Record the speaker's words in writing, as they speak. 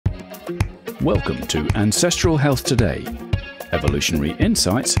Welcome to Ancestral Health Today, evolutionary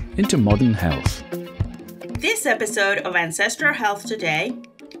insights into modern health. This episode of Ancestral Health Today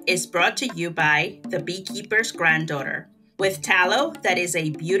is brought to you by the beekeeper's granddaughter. With tallow that is a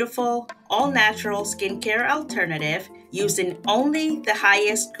beautiful, all-natural skincare alternative using only the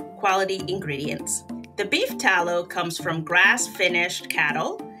highest quality ingredients. The beef tallow comes from grass-finished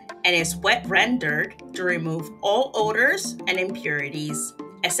cattle and is wet rendered to remove all odors and impurities.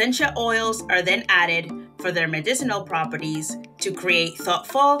 Essential oils are then added for their medicinal properties to create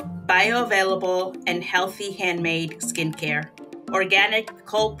thoughtful, bioavailable, and healthy handmade skincare. Organic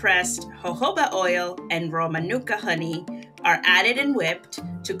cold-pressed jojoba oil and Romanuka honey are added and whipped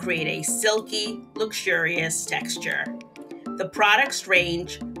to create a silky, luxurious texture. The products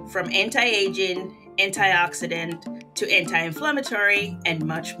range from anti-aging, antioxidant, to anti-inflammatory, and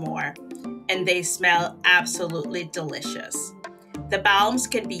much more. And they smell absolutely delicious. The balms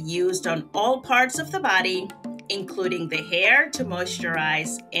can be used on all parts of the body, including the hair to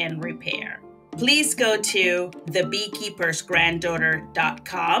moisturize and repair. Please go to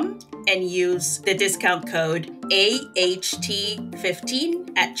thebeekeepersgranddaughter.com and use the discount code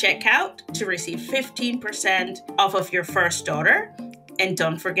AHT15 at checkout to receive 15% off of your first order. And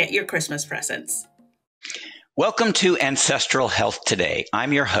don't forget your Christmas presents. Welcome to Ancestral Health Today.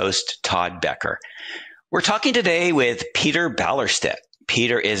 I'm your host, Todd Becker. We're talking today with Peter Ballerstedt.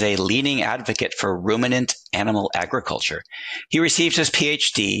 Peter is a leading advocate for ruminant animal agriculture. He received his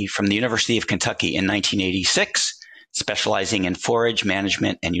Ph.D. from the University of Kentucky in 1986, specializing in forage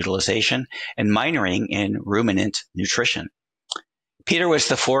management and utilization, and minoring in ruminant nutrition. Peter was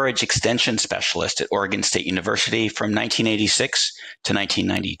the forage extension specialist at Oregon State University from 1986 to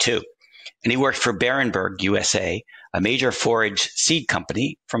 1992. And he worked for Barenberg USA, a major forage seed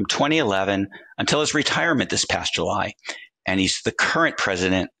company, from 2011 until his retirement this past July. And he's the current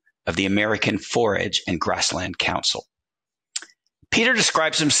president of the American Forage and Grassland Council. Peter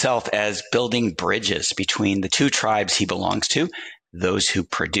describes himself as building bridges between the two tribes he belongs to, those who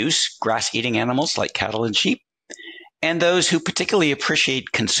produce grass-eating animals like cattle and sheep, and those who particularly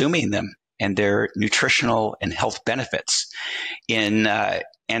appreciate consuming them and their nutritional and health benefits in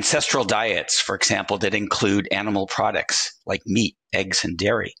ancestral diets, for example, that include animal products like meat, eggs, and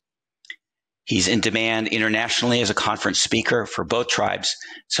dairy. He's in demand internationally as a conference speaker for both tribes,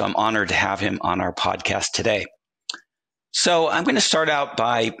 so I'm honored to have him on our podcast today. So I'm going to start out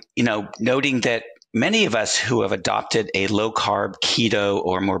by, noting that many of us who have adopted a low-carb, keto,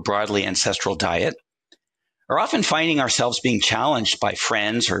 or more broadly ancestral diet are often finding ourselves being challenged by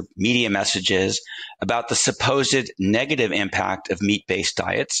friends or media messages about the supposed negative impact of meat-based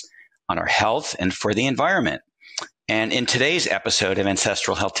diets on our health and for the environment. And in today's episode of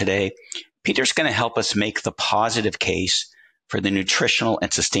Ancestral Health Today, Peter's going to help us make the positive case for the nutritional and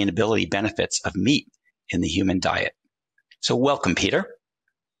sustainability benefits of meat in the human diet. So welcome, Peter.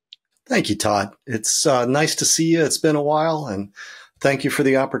 Thank you, Todd. It's nice to see you. It's been a while, and thank you for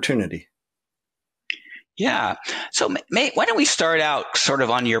the opportunity. Yeah. So why don't we start out sort of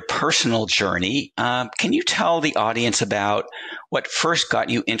on your personal journey? Can you tell the audience about what first got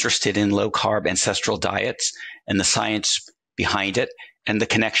you interested in low-carb ancestral diets and the science behind it and the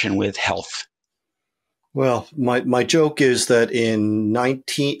connection with health? Well, my joke is that in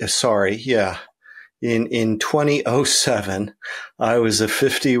 2007, I was a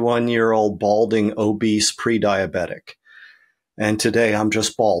 51-year-old balding, obese, pre-diabetic. And today I'm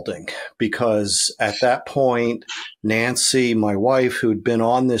just balding because at that point, Nancy, my wife, who'd been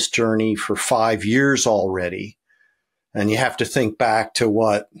on this journey for 5 years already, and you have to think back to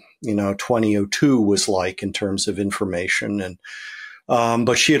what, 2002 was like in terms of information. And,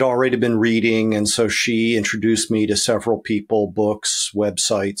 but she had already been reading. And so she introduced me to several people, books,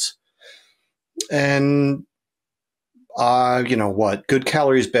 websites. And Good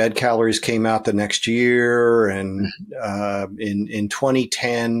Calories, Bad Calories came out the next year. And in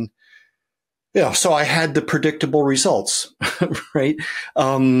 2010, so I had the predictable results, right?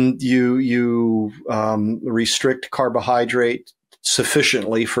 You restrict carbohydrate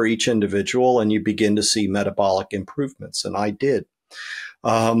sufficiently for each individual, and you begin to see metabolic improvements. And I did.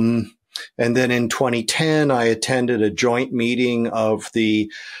 And then in 2010, I attended a joint meeting of the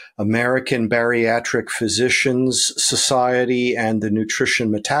American Bariatric Physicians Society and the Nutrition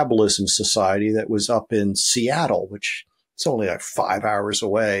Metabolism Society that was up in Seattle, which it's only like 5 hours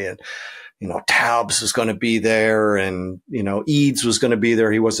away. And, Taubes was going to be there and, Eads was going to be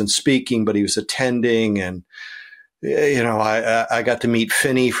there. He wasn't speaking, but he was attending. And, I got to meet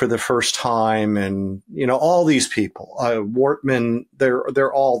Finney for the first time and, all these people, Wortman,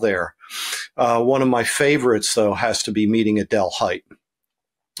 they're all there. One of my favorites, though, has to be meeting Adele Height.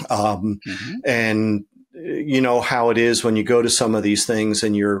 And you know how it is when you go to some of these things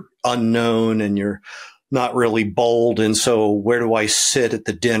and you're unknown and you're not really bold. And so where do I sit at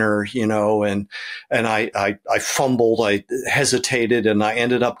the dinner, you know, and I fumbled, I hesitated, and I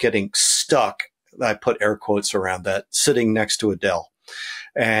ended up getting stuck. I put air quotes around that, sitting next to Adele.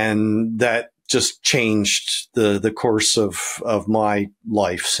 And that just changed the course of my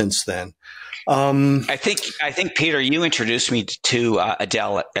life since then. I think Peter, you introduced me to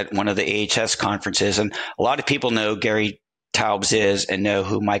Adele at one of the AHS conferences, and a lot of people know Gary Taubes is and know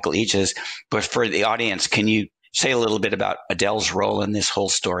who Michael Each is. But for the audience, can you say a little bit about Adele's role in this whole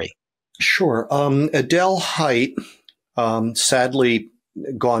story? Sure. Adele Height, sadly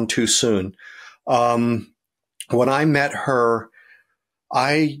gone too soon. When I met her,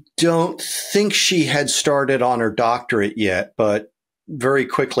 I don't think she had started on her doctorate yet, but very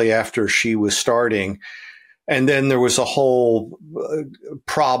quickly after she was starting. And then there was a whole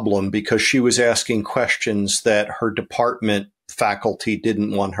problem because she was asking questions that her department faculty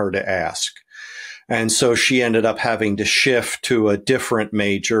didn't want her to ask. And so she ended up having to shift to a different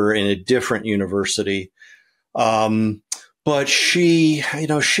major in a different university. But she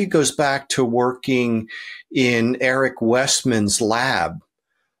goes back to working in Eric Westman's lab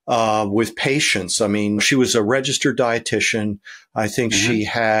with patients. I mean, she was a registered dietitian. I think she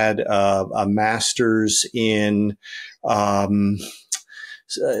had a master's in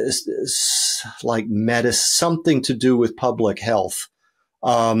like medicine, something to do with public health.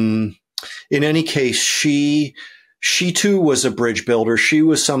 In any case, she too was a bridge builder. She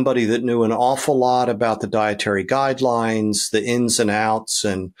was somebody that knew an awful lot about the dietary guidelines, the ins and outs,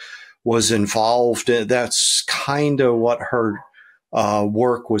 and was involved. That's kind of what her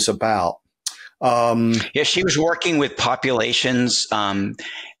work was about. Yeah, she was working with populations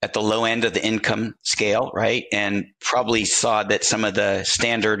at the low end of the income scale, right? And probably saw that some of the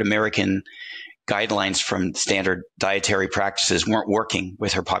standard American guidelines from standard dietary practices weren't working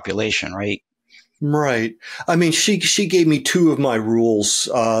with her population, right? Right. I mean, she gave me two of my rules.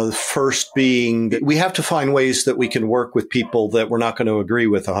 The first being that we have to find ways that we can work with people that we're not going to agree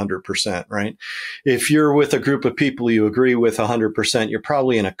with 100%, right? If you're with a group of people you agree with 100%, you're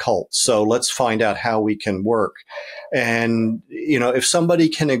probably in a cult. So let's find out how we can work. And, you know, if somebody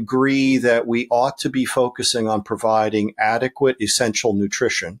can agree that we ought to be focusing on providing adequate, essential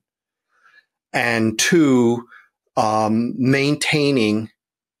nutrition, and two, maintaining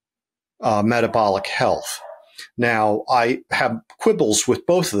metabolic health. Now, I have quibbles with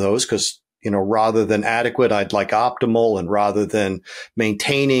both of those because, you know, rather than adequate, I'd like optimal, and rather than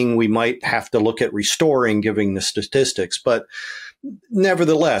maintaining, we might have to look at restoring, giving the statistics. But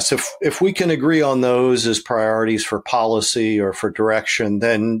nevertheless, if we can agree on those as priorities for policy or for direction,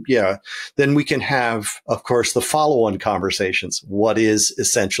 then then we can have, of course, the follow-on conversations. What is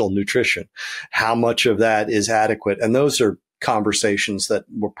essential nutrition? How much of that is adequate? And those are conversations that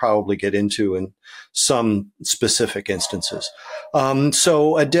we'll probably get into in some specific instances.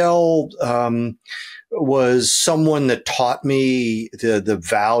 So Adele was someone that taught me the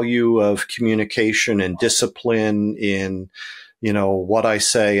value of communication and discipline in, you know, what I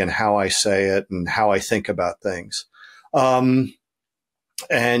say and how I say it and how I think about things.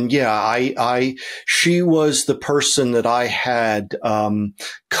 And she was the person that I had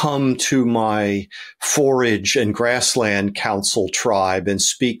come to my Forage and Grassland Council tribe and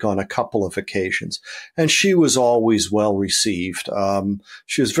speak on a couple of occasions. And she was always well received.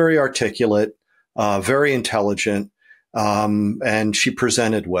 She was very articulate, very intelligent, and she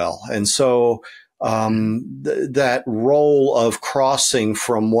presented well. And so that role of crossing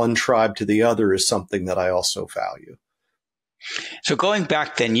from one tribe to the other is something that I also value. So going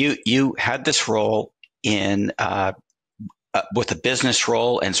back then, you had this role in with a business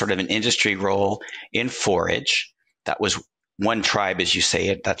role and sort of an industry role in Forage. That was one tribe, as you say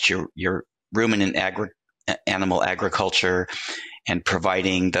it. That's your ruminant animal agriculture and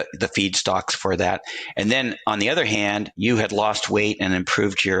providing the feedstocks for that. And then on the other hand, you had lost weight and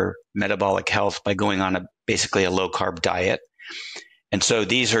improved your metabolic health by going on basically a low carb diet. And so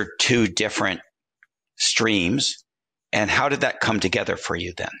these are two different streams. And how did that come together for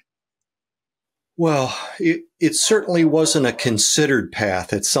you then? Well, it certainly wasn't a considered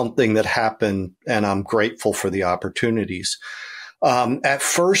path. It's something that happened, and I'm grateful for the opportunities. At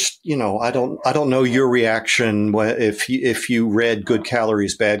first, you know, I don't know your reaction if you read Good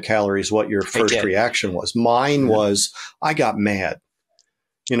Calories, Bad Calories, what your first reaction was. Mine was, I got mad.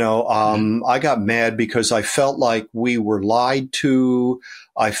 I got mad because I felt like we were lied to.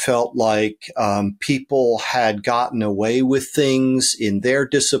 I felt like people had gotten away with things in their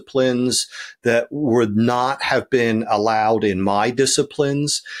disciplines that would not have been allowed in my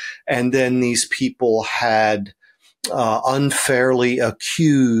disciplines. And then these people had unfairly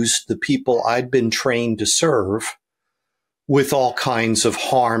accused the people I'd been trained to serve with all kinds of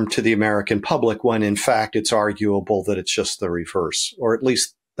harm to the American public, when in fact it's arguable that it's just the reverse, or at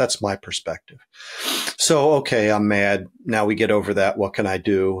least that's my perspective. So, okay, I'm mad. Now we get over that. What can I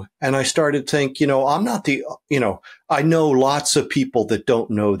do? And I started to think, I'm not I know lots of people that don't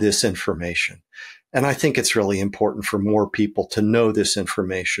know this information. And I think it's really important for more people to know this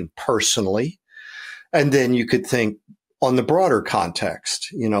information personally. And then you could think on the broader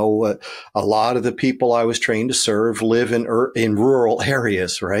context, a lot of the people I was trained to serve live in rural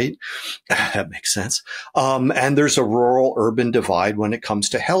areas, right? That makes sense. And there's a rural-urban divide when it comes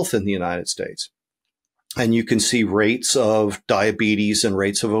to health in the United States. And you can see rates of diabetes and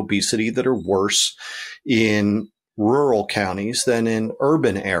rates of obesity that are worse in rural counties than in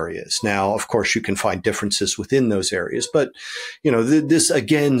urban areas. Now, of course, you can find differences within those areas, but, this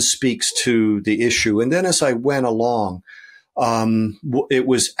again speaks to the issue. And then as I went along, it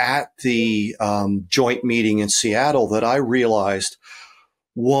was at the joint meeting in Seattle that I realized,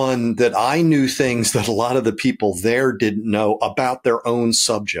 one, that I knew things that a lot of the people there didn't know about their own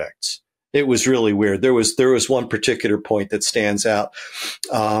subjects. It was really weird. There was one particular point that stands out,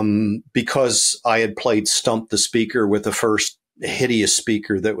 because I had played Stump the Speaker with the first hideous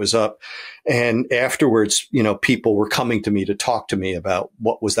speaker that was up. And afterwards, people were coming to me to talk to me about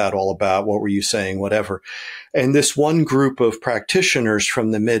what was that all about? What were you saying? Whatever. And this one group of practitioners from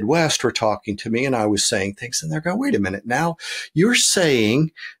the Midwest were talking to me, and I was saying things, and they're going, wait a minute, now you're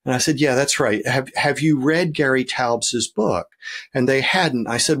saying, and I said, yeah, that's right. Have you read Gary Taubes's book? And they hadn't.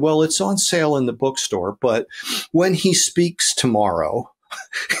 I said, well, it's on sale in the bookstore, but when he speaks tomorrow,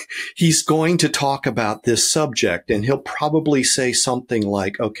 he's going to talk about this subject, and he'll probably say something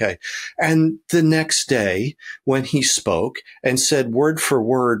like, okay. And the next day when he spoke and said word for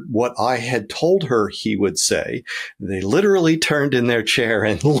word what I had told her he would say, they literally turned in their chair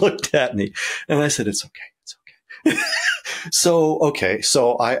and looked at me. And I said, it's okay. It's okay.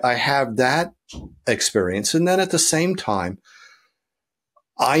 So I have that experience. And then at the same time,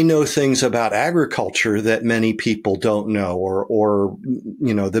 I know things about agriculture that many people don't know, or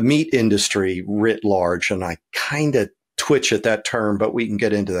the meat industry writ large. And I kind of twitch at that term, but we can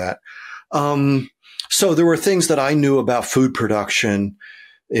get into that. So there were things that I knew about food production,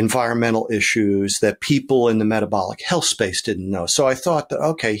 environmental issues that people in the metabolic health space didn't know. So I thought that,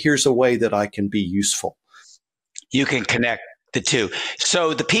 okay, here's a way that I can be useful. You can connect the two.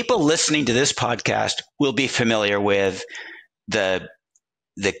 So the people listening to this podcast will be familiar with the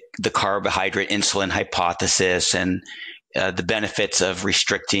carbohydrate insulin hypothesis and the benefits of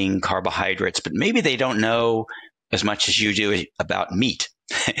restricting carbohydrates, but maybe they don't know as much as you do about meat,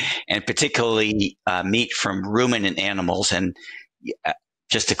 and particularly meat from ruminant animals. And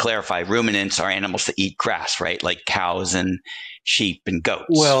just to clarify, ruminants are animals that eat grass, right? Like cows and sheep and goats.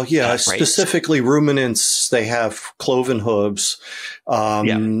 Well, yeah, right? Specifically ruminants, they have cloven hooves.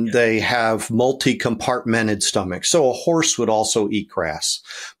 They have multi-compartmented stomachs. So a horse would also eat grass,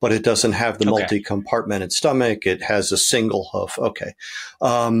 but it doesn't have the multi-compartmented stomach. It has a single hoof. Okay.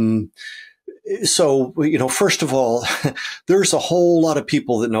 So, first of all, there's a whole lot of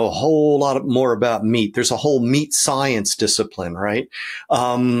people that know a whole lot more about meat. There's a whole meat science discipline, right?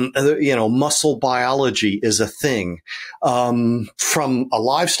 Muscle biology is a thing, from a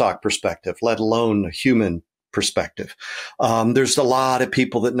livestock perspective, let alone a human perspective. There's a lot of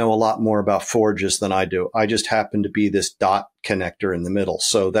people that know a lot more about forages than I do. I just happen to be this dot connector in the middle.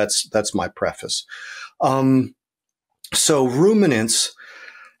 So that's my preface. So ruminants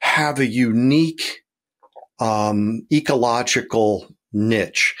have a unique ecological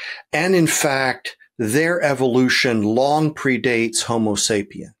niche. And in fact, their evolution long predates Homo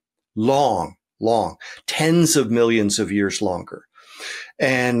sapien. Long, tens of millions of years longer.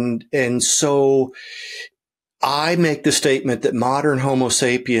 And so I make the statement that modern Homo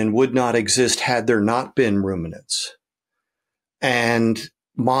sapien would not exist had there not been ruminants. And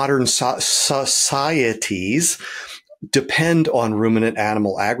modern societies depend on ruminant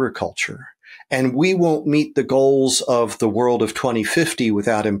animal agriculture. And we won't meet the goals of the world of 2050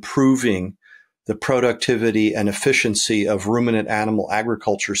 without improving the productivity and efficiency of ruminant animal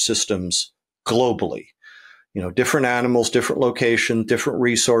agriculture systems globally. Different animals, different location, different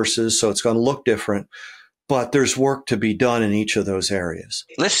resources. So it's going to look different, but there's work to be done in each of those areas.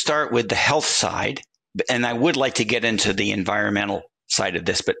 Let's start with the health side. And I would like to get into the environmental side of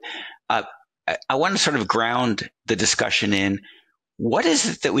this, but I want to sort of ground the discussion in what is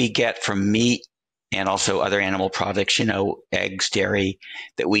it that we get from meat and also other animal products, eggs, dairy,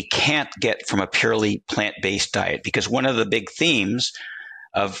 that we can't get from a purely plant-based diet? Because one of the big themes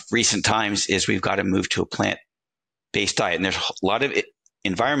of recent times is we've got to move to a plant-based diet. And there's a lot of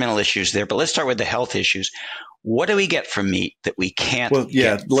environmental issues there, but let's start with the health issues. What do we get from meat that we can't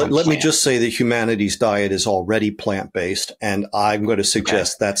get from let me plant? just say that humanity's diet is already plant-based, and I'm going to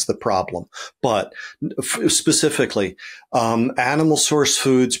suggest that's the problem. But specifically, animal source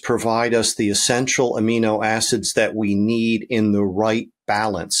foods provide us the essential amino acids that we need in the right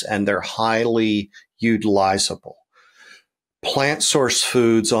balance, and they're highly utilizable. Plant source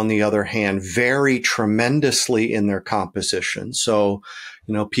foods, on the other hand, vary tremendously in their composition. So,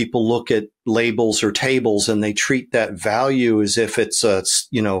 people look at labels or tables and they treat that value as if it's a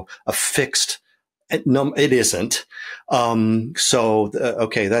fixed. It isn't.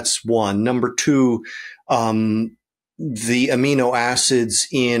 Okay, that's one. Number two, the amino acids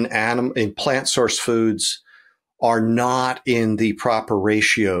in plant source foods are not in the proper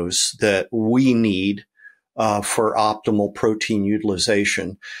ratios that we need for optimal protein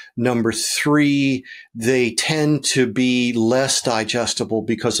utilization. Number three, they tend to be less digestible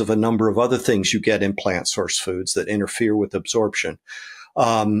because of a number of other things you get in plant source foods that interfere with absorption,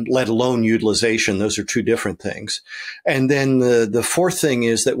 let alone utilization. Those are two different things. And then the fourth thing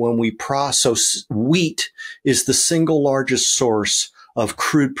is that when we process, wheat is the single largest source of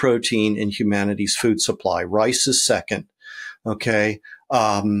crude protein in humanity's food supply. Rice is second. Okay.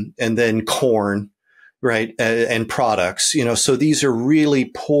 And then corn. Right. And products, so these are really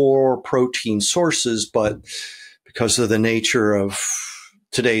poor protein sources, but because of the nature of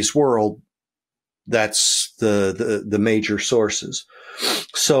today's world, that's the major sources.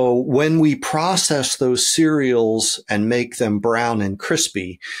 So when we process those cereals and make them brown and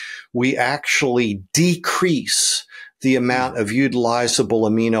crispy, we actually decrease the amount of utilizable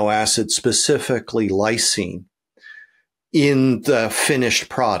amino acids, specifically lysine, in the finished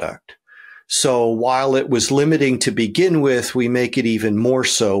product. So while it was limiting to begin with, we make it even more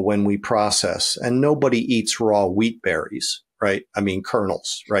so when we process. And nobody eats raw wheat berries, right? I mean,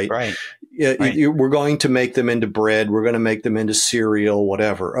 kernels, right? Right. We're going to make them into bread. We're going to make them into cereal,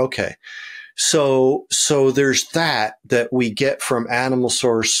 whatever. Okay. So there's that we get from animal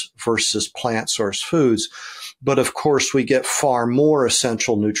source versus plant source foods. But of course, we get far more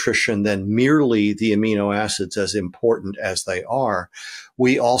essential nutrition than merely the amino acids, as important as they are.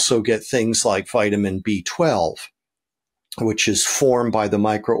 We also get things like vitamin B12, which is formed by the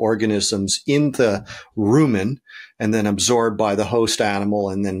microorganisms in the rumen and then absorbed by the host animal,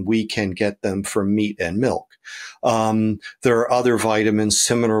 and then we can get them from meat and milk. There are other vitamins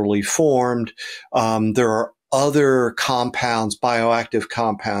similarly formed. There are other compounds, bioactive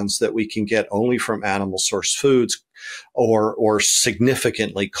compounds, that we can get only from animal source foods, or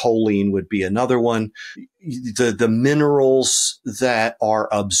significantly choline would be another one. The minerals that are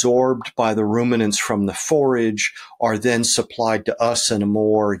absorbed by the ruminants from the forage are then supplied to us in a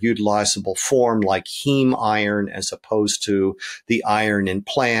more utilizable form, like heme iron, as opposed to the iron in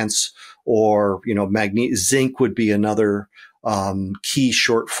plants, or, zinc would be another key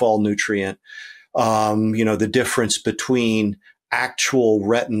shortfall nutrient. The difference between actual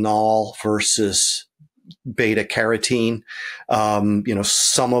retinol versus beta carotene.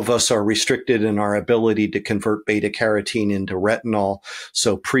 Some of us are restricted in our ability to convert beta carotene into retinol.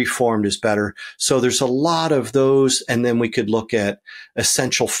 So preformed is better. So there's a lot of those. And then we could look at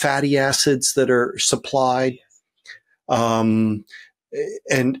essential fatty acids that are supplied. And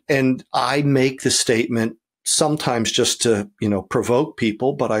I make the statement sometimes just to, provoke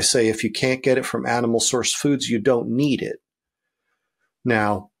people, but I say, if you can't get it from animal source foods, you don't need it.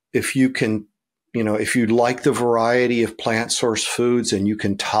 Now, if you can, if you like the variety of plant source foods and you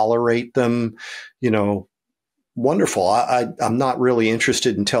can tolerate them, wonderful. I'm not really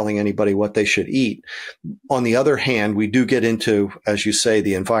interested in telling anybody what they should eat. On the other hand, we do get into, as you say,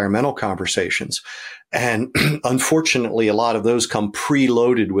 the environmental conversations. And unfortunately, a lot of those come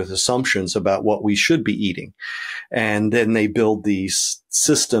preloaded with assumptions about what we should be eating. And then they build these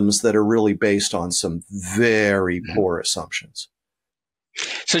systems that are really based on some very poor assumptions.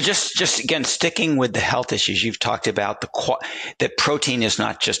 So just again, sticking with the health issues, you've talked about that protein is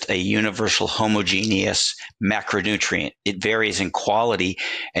not just a universal homogeneous macronutrient. It varies in quality.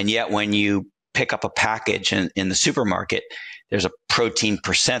 And yet when you pick up a package in the supermarket, there's a protein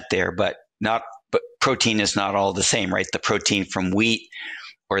percent there, but protein is not all the same, right? The protein from wheat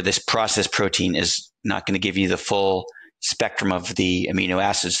or this processed protein is not going to give you the full spectrum of the amino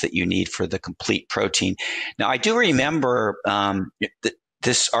acids that you need for the complete protein. Now, I do remember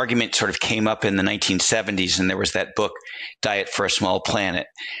this argument sort of came up in the 1970s, and there was that book, Diet for a Small Planet,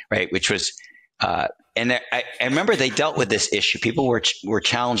 right? Which was, and I remember they dealt with this issue. People were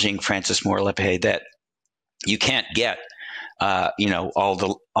challenging Frances Moore Lepage that you can't get, all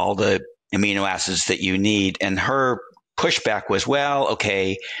the amino acids that you need, and her pushback was, well,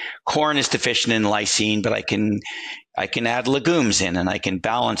 okay, corn is deficient in lysine, but I can add legumes in and I can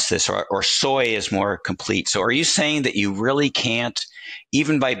balance this, or soy is more complete. So are you saying that you really can't,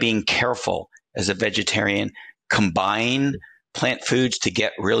 even by being careful as a vegetarian, combine plant foods to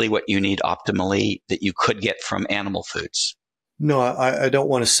get really what you need optimally that you could get from animal foods? No, I don't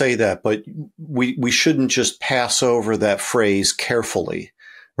want to say that, but we shouldn't just pass over that phrase carefully,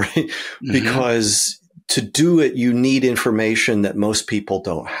 right? Mm-hmm. Because to do it, you need information that most people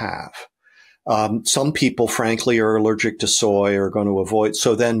don't have. Some people, frankly, are allergic to soy or going to avoid.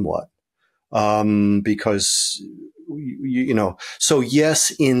 So then what? Because, so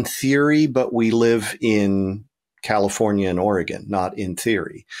yes, in theory, but we live in California and Oregon, not in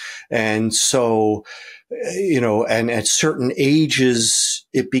theory. And so, and at certain ages,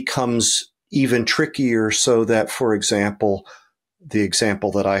 it becomes even trickier, so that, for example, the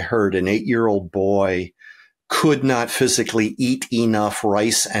example that I heard, an 8-year-old boy could not physically eat enough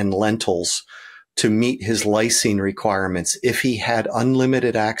rice and lentils to meet his lysine requirements if he had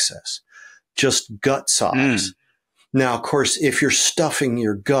unlimited access, just gut size. Now, of course, if you're stuffing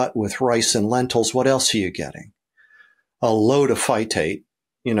your gut with rice and lentils, what else are you getting? A load of phytate,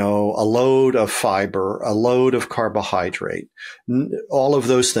 a load of fiber, a load of carbohydrate. All of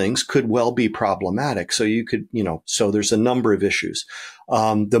those things could well be problematic. So you could, so there's a number of issues.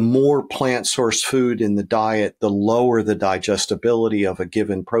 The more plant source food in the diet, the lower the digestibility of a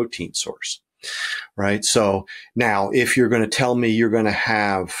given protein source, right? So now if you're going to tell me you're going to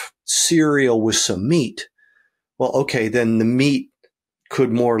have cereal with some meat, well, okay, then the meat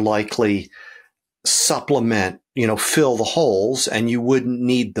could more likely supplement, fill the holes, and you wouldn't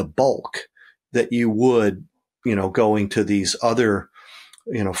need the bulk that you would, going to these other,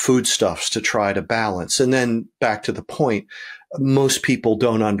 foodstuffs to try to balance. And then back to the point, most people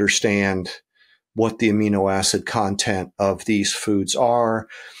don't understand what the amino acid content of these foods are.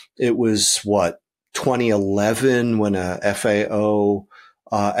 It was 2011 when a FAO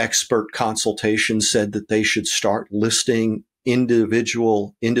expert consultation said that they should start listing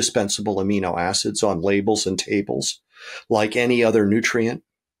individual indispensable amino acids on labels and tables like any other nutrient.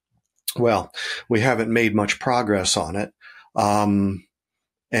 Well, we haven't made much progress on it.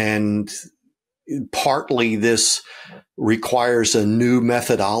 And partly this requires a new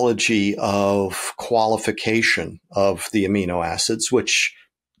methodology of qualification of the amino acids, which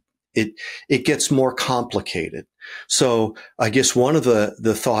it gets more complicated. So I guess one of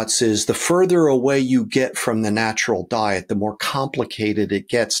the thoughts is the further away you get from the natural diet, the more complicated it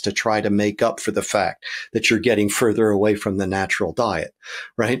gets to try to make up for the fact that you're getting further away from the natural diet,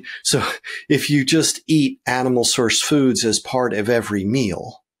 right? So if you just eat animal source foods as part of every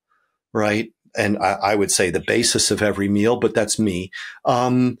meal, right? And I would say the basis of every meal, but that's me,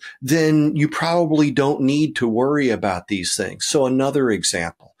 then you probably don't need to worry about these things. So another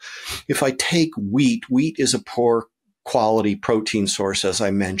example, if I take wheat is a poor quality protein source, as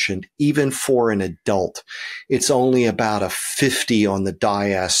I mentioned, even for an adult. It's only about a 50 on the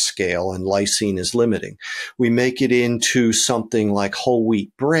DIAS scale, and lysine is limiting. We make it into something like whole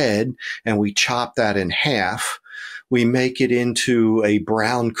wheat bread, and we chop that in half. We make it into a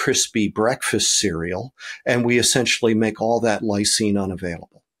brown, crispy breakfast cereal, and we essentially make all that lysine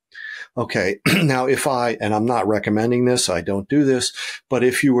unavailable. Okay, now and I'm not recommending this, I don't do this, but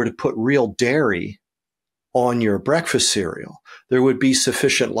if you were to put real dairy on your breakfast cereal, there would be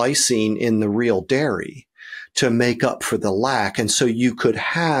sufficient lysine in the real dairy to make up for the lack. And so you could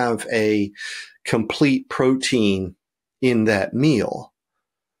have a complete protein in that meal.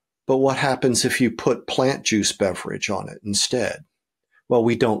 But what happens if you put plant juice beverage on it instead? Well,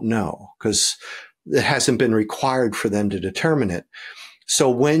 we don't know because it hasn't been required for them to determine it. So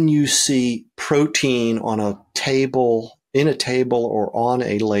when you see protein on a table, in a table or on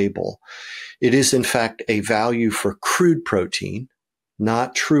a label, it is in fact a value for crude protein,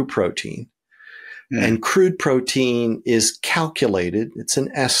 not true protein. And crude protein is calculated. It's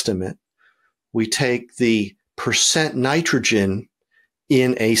an estimate. We take the percent nitrogen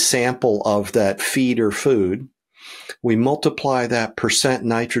in a sample of that feed or food. We multiply that percent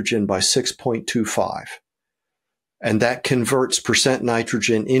nitrogen by 6.25. And that converts percent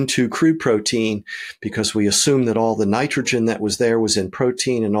nitrogen into crude protein because we assume that all the nitrogen that was there was in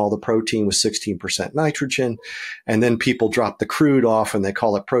protein and all the protein was 16% nitrogen. And then people drop the crude off and they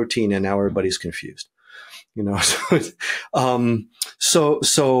call it protein, and now everybody's confused.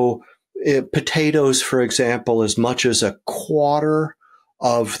 Potatoes, for example, as much as a quarter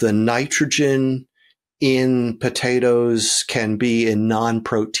of the nitrogen in potatoes can be in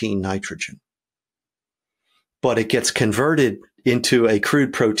non-protein nitrogen. But it gets converted into a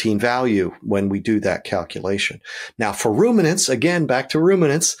crude protein value when we do that calculation. Now, for ruminants, again, back to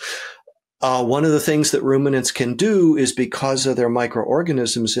ruminants, one of the things that ruminants can do is because of their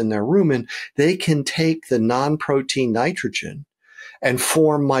microorganisms in their rumen, they can take the non-protein nitrogen and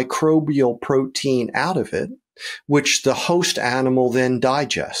form microbial protein out of it, which the host animal then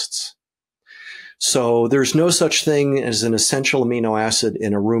digests. So there's no such thing as an essential amino acid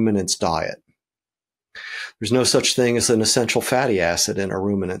in a ruminant's diet. There's no such thing as an essential fatty acid in a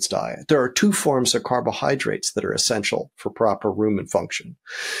ruminant's diet. There are two forms of carbohydrates that are essential for proper rumen function.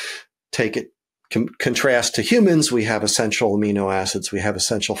 Contrast to humans, we have essential amino acids, we have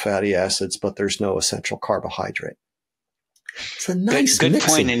essential fatty acids, but there's no essential carbohydrate. It's a nice good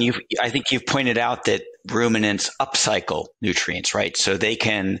mixing. point. And I think you've pointed out that ruminants upcycle nutrients, right? So they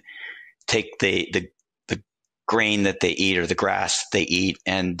can take the grain that they eat or the grass they eat,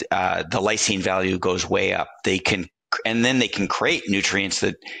 and the lysine value goes way up. And then they can create nutrients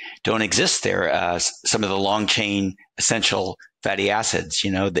that don't exist there. Some of the long chain essential fatty acids,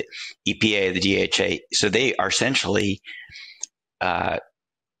 the EPA, the DHA. So they are essentially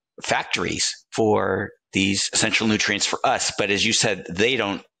factories for these essential nutrients for us. But as you said,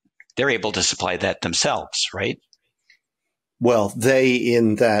 they're able to supply that themselves, right? Well,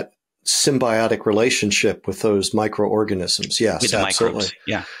 in that symbiotic relationship with those microorganisms. Yes, with the absolutely.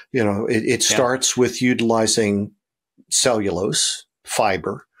 Microbes. Yeah. It starts with utilizing cellulose,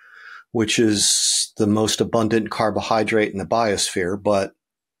 fiber, which is the most abundant carbohydrate in the biosphere,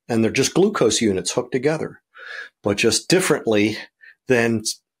 and they're just glucose units hooked together, but just differently than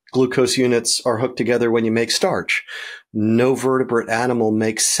glucose units are hooked together when you make starch. No vertebrate animal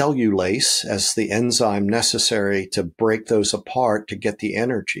makes cellulase as the enzyme necessary to break those apart to get the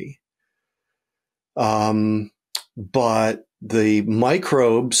energy. But the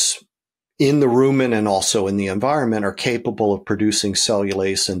microbes in the rumen and also in the environment are capable of producing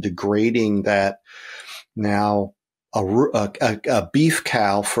cellulase and degrading that. Now, a beef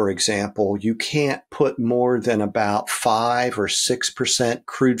cow, for example, you can't put more than about 5 or 6%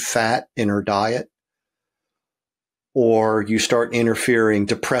 crude fat in her diet, or you start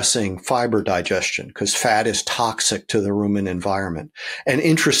depressing fiber digestion, because fat is toxic to the rumen environment. And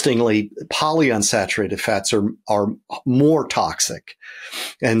interestingly, polyunsaturated fats are more toxic.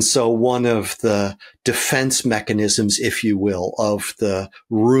 And so one of the defense mechanisms, if you will, of the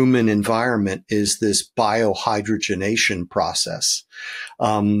rumen environment is this biohydrogenation process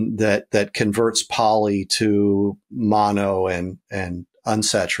that converts poly to mono and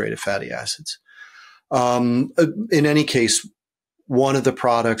unsaturated fatty acids. In any case, one of the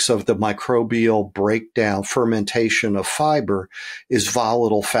products of the microbial breakdown, fermentation of fiber, is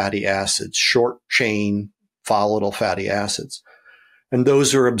volatile fatty acids, short chain volatile fatty acids. And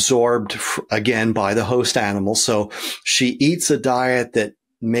those are absorbed, again, by the host animal. So she eats a diet that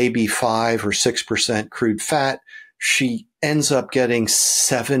may be 5 or 6% crude fat. She ends up getting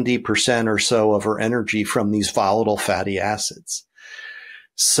 70% or so of her energy from these volatile fatty acids.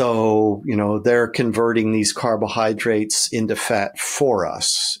 So, they're converting these carbohydrates into fat for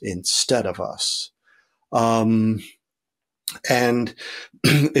us instead of us. And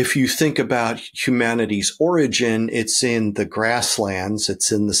if you think about humanity's origin, it's in the grasslands,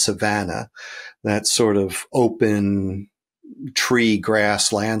 it's in the savanna, that sort of open tree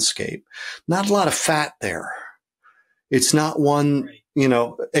grass landscape. Not a lot of fat there. It's not one,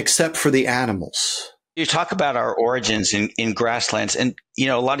 except for the animals. You talk about our origins in grasslands, and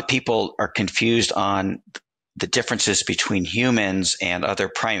a lot of people are confused on the differences between humans and other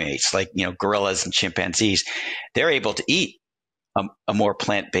primates, like gorillas and chimpanzees. They're able to eat a more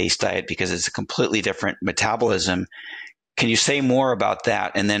plant-based diet because it's a completely different metabolism. Can you say more about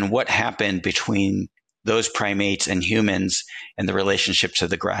that? And then what happened between those primates and humans and the relationship to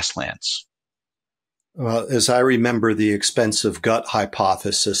the grasslands? Well, as I remember the expensive gut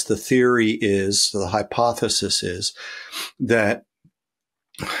hypothesis, the hypothesis is that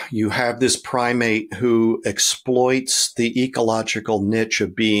you have this primate who exploits the ecological niche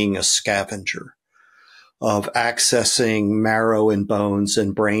of being a scavenger, of accessing marrow and bones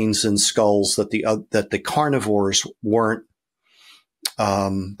and brains and skulls that the carnivores weren't,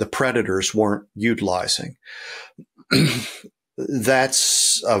 the predators weren't utilizing.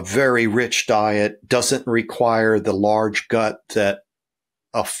 that's a very rich diet, doesn't require the large gut that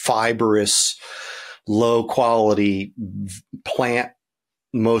a fibrous, low quality plant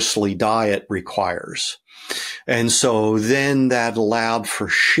mostly diet requires. And so then that allowed for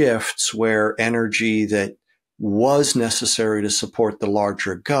shifts where energy that was necessary to support the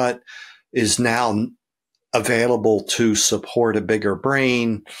larger gut is now available to support a bigger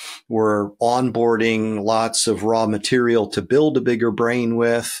brain. We're onboarding lots of raw material to build a bigger brain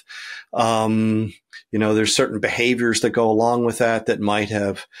with. There's certain behaviors that go along with that might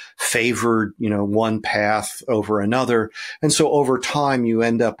have favored, one path over another. And so over time, you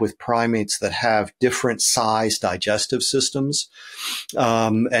end up with primates that have different size digestive systems,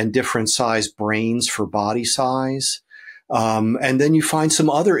 and different size brains for body size. And then you find some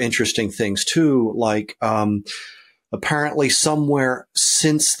other interesting things too, like, apparently somewhere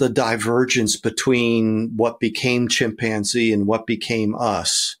since the divergence between what became chimpanzee and what became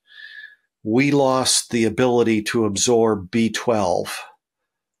us, we lost the ability to absorb B12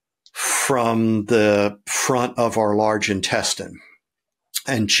 from the front of our large intestine,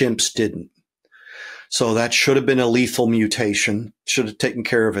 and chimps didn't. So that should have been a lethal mutation, should have taken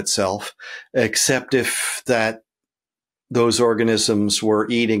care of itself, except if those organisms were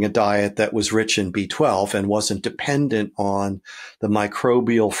eating a diet that was rich in B12 and wasn't dependent on the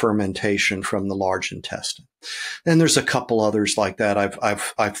microbial fermentation from the large intestine. And there's a couple others like that.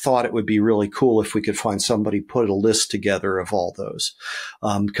 I've thought it would be really cool if we could find somebody put a list together of all those,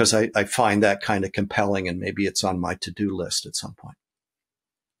 because I find that kind of compelling, and maybe it's on my to-do list at some point.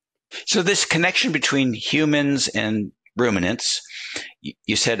 So this connection between humans and ruminants,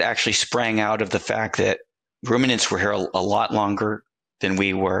 you said actually sprang out of the fact that ruminants were here a lot longer than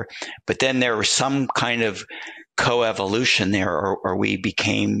we were, but then there was some kind of coevolution there, or we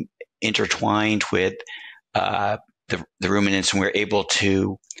became intertwined with the ruminants, and we were able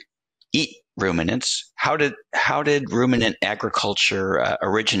to eat ruminants. How did ruminant agriculture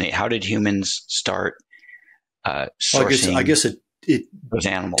originate? How did humans start sourcing? I guess it those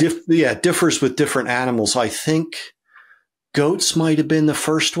animals? Differs with different animals. I think goats might have been the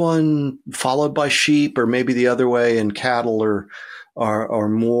first one, followed by sheep, or maybe the other way, and cattle are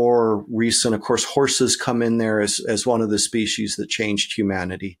more recent. Of course, horses come in there as one of the species that changed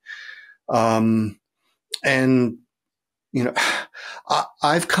humanity. I've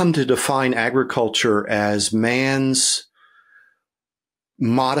come to define agriculture as man's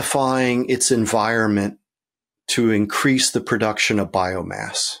modifying its environment to increase the production of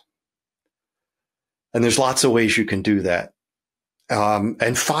biomass. And there's lots of ways you can do that.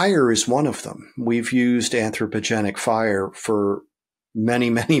 And fire is one of them. We've used anthropogenic fire for many,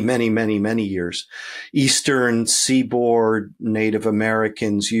 many, many, many, many years. Eastern seaboard Native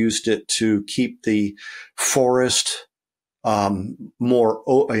Americans used it to keep the forest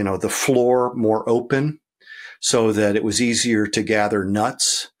the floor more open, so that it was easier to gather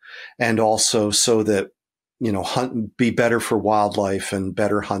nuts, and also so that be better for wildlife and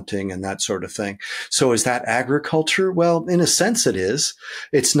better hunting and that sort of thing. So is that agriculture? Well, in a sense it is.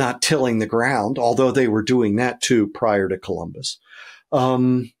 It's not tilling the ground, although they were doing that too prior to Columbus. But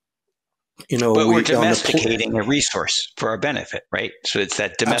we're domesticating a resource for our benefit, right? So it's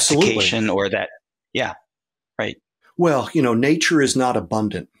that domestication. Absolutely. Or that, yeah, right. Well, nature is not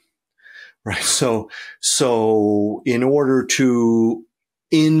abundant, right? So in order to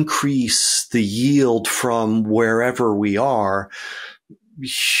increase the yield from wherever we are,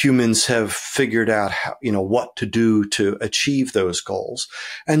 humans have figured out how, what to do to achieve those goals.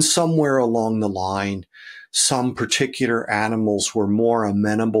 And somewhere along the line, some particular animals were more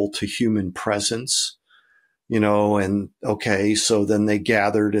amenable to human presence, so then they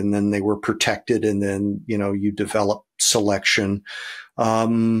gathered, and then they were protected, and then, you develop selection.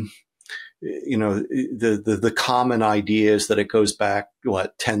 The common idea is that it goes back,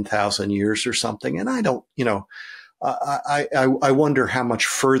 10,000 years or something. And I don't, I wonder how much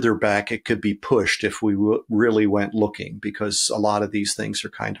further back it could be pushed if we really went looking, because a lot of these things are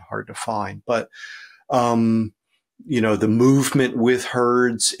kind of hard to find. But, the movement with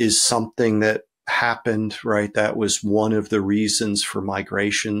herds is something that happened, right? That was one of the reasons for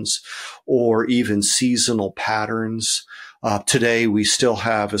migrations, or even seasonal patterns. Today, we still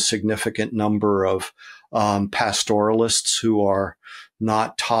have a significant number of pastoralists who are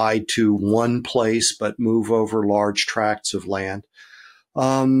not tied to one place, but move over large tracts of land.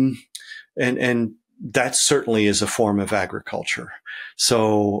 And that certainly is a form of agriculture.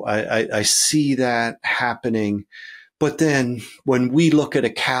 So I see that happening. But then when we look at a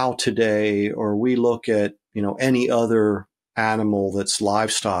cow today, or we look at, any other animal that's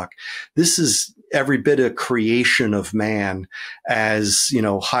livestock, this is every bit of creation of man as,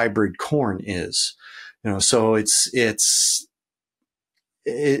 hybrid corn is. So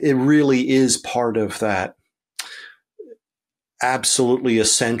it really is part of that absolutely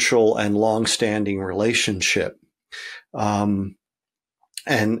essential and long-standing relationship. And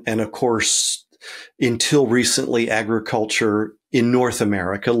of course, until recently, agriculture in North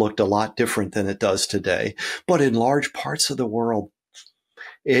America looked a lot different than it does today. But in large parts of the world,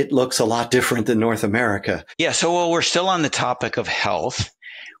 it looks a lot different than North America. Yeah. So while we're still on the topic of health,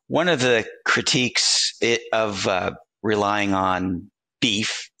 one of the critiques of relying on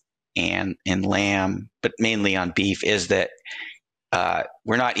beef and lamb, but mainly on beef, is that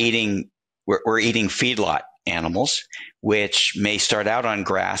we're eating feedlot animals, which may start out on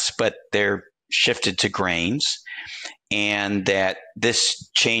grass, but they're shifted to grains, and that this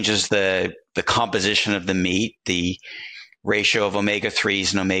changes the composition of the meat, the ratio of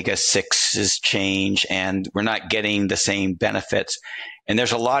omega-3s and omega-6s change, and we're not getting the same benefits. And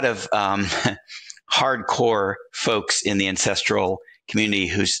there's a lot of hardcore folks in the ancestral community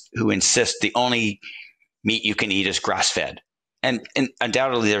who insist the only meat you can eat is grass-fed. And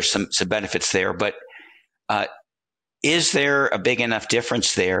undoubtedly there's some benefits there, but is there a big enough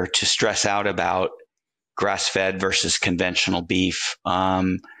difference there to stress out about grass-fed versus conventional beef?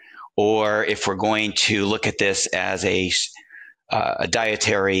 Or if we're going to look at this as a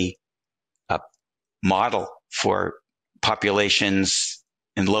dietary model for populations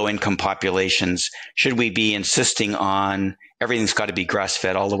and low-income populations, should we be insisting on everything's got to be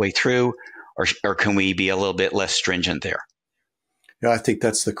grass-fed all the way through, or can we be a little bit less stringent there? Yeah, I think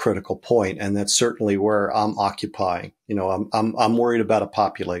that's the critical point, and that's certainly where I'm occupying. I'm worried about a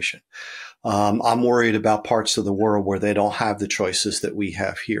population. I'm worried about parts of the world where they don't have the choices that we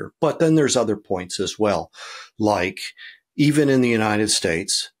have here. But then there's other points as well, like even in the United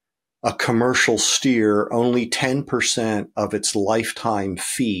States, a commercial steer, only 10% of its lifetime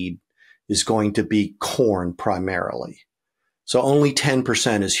feed is going to be corn primarily. So only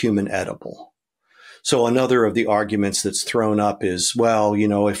 10% is human edible. So another of the arguments that's thrown up is, well,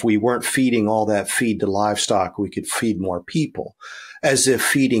 if we weren't feeding all that feed to livestock, we could feed more people, as if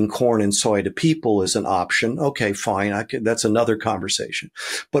feeding corn and soy to people is an option. Okay, fine. That's another conversation,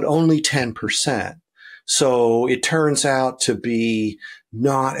 but only 10%. So it turns out to be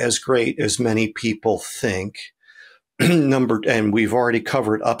not as great as many people think. And we've already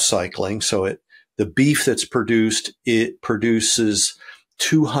covered upcycling. So the beef that's produced, it produces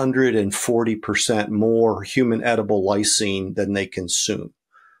 240% more human edible lysine than they consume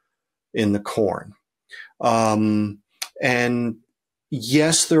in the corn. And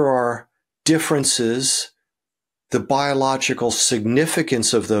yes, there are differences. The biological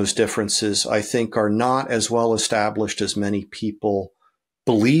significance of those differences, I think, are not as well established as many people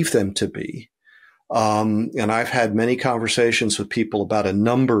believe them to be. And I've had many conversations with people about a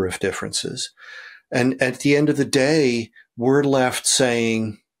number of differences. And at the end of the day, we're left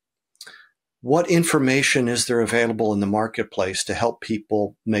saying, what information is there available in the marketplace to help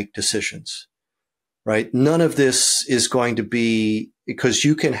people make decisions, right? None of this is going to be, because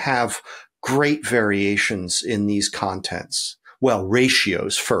you can have great variations in these contents. Well,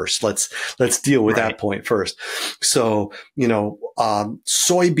 ratios first. Let's deal with that point first. So,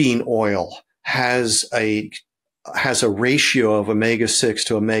 soybean oil has a ratio of omega-6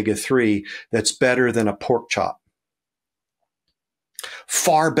 to omega-3 that's better than a pork chop.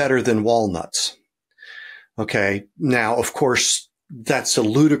 Far better than walnuts. Okay. Now, of course, that's a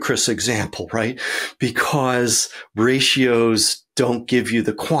ludicrous example, right? Because ratios don't give you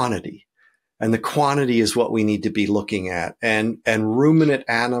the quantity. And the quantity is what we need to be looking at. And ruminant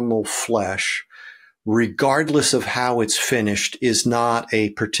animal flesh, regardless of how it's finished, is not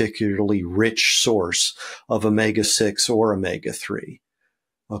a particularly rich source of omega-6 or omega-3.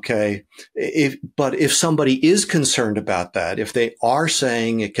 Okay. But if somebody is concerned about that, if they are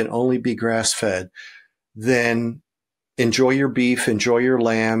saying it can only be grass-fed, then enjoy your beef, enjoy your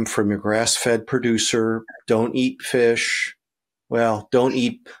lamb from your grass-fed producer. Don't eat fish. Well, don't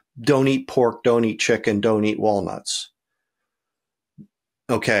eat pork, don't eat chicken, don't eat walnuts.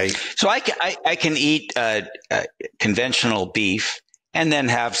 Okay. So I can eat conventional beef and then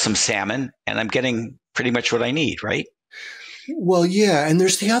have some salmon, and I'm getting pretty much what I need, right? Well, yeah. And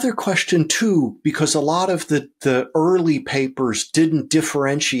there's the other question too, because a lot of the early papers didn't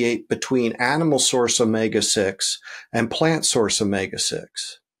differentiate between animal source omega-6 and plant source omega-6.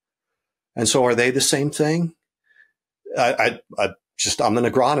 And so are they the same thing? I'm an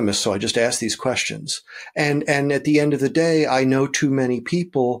agronomist, so I just ask these questions. And at the end of the day, I know too many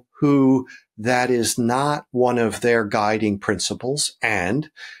people who that is not one of their guiding principles, and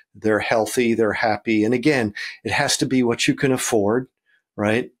they're healthy, they're happy. And again, it has to be what you can afford,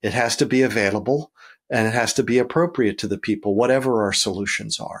 right? It has to be available, and it has to be appropriate to the people, whatever our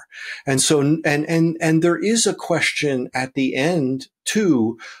solutions are. And so, and there is a question at the end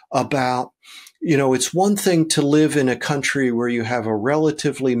too about, it's one thing to live in a country where you have a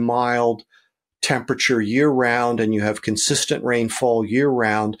relatively mild temperature year round and you have consistent rainfall year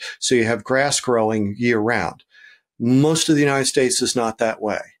round. So you have grass growing year round. Most of the United States is not that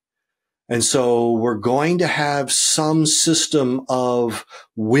way. And so we're going to have some system of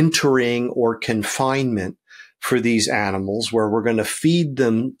wintering or confinement for these animals where we're going to feed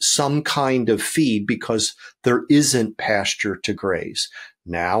them some kind of feed because there isn't pasture to graze.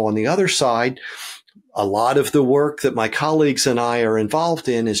 Now, on the other side, a lot of the work that my colleagues and I are involved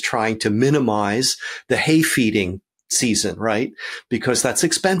in is trying to minimize the hay feeding season, right? Because that's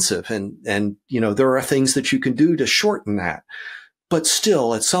expensive. And there are things that you can do to shorten that. But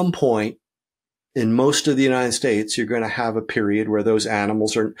still, at some point, in most of the United States, you're going to have a period where those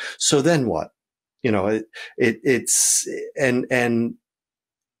animals are. So then what? It's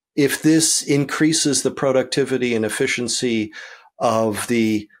if this increases the productivity and efficiency of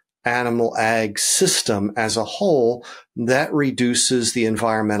the animal ag system as a whole, that reduces the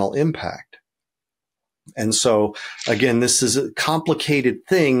environmental impact. And so again, this is a complicated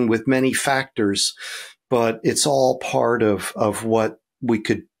thing with many factors, but it's all part of what we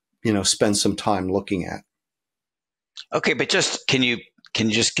could, spend some time looking at. Okay, but just can you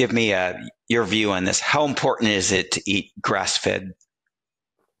just give me your view on this? How important is it to eat grass-fed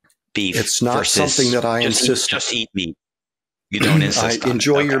beef? It's not something that I insist. Just eat meat. You don't insist. I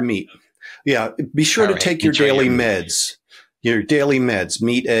enjoy your meat. Yeah, be sure to take your daily meds. Your daily meds: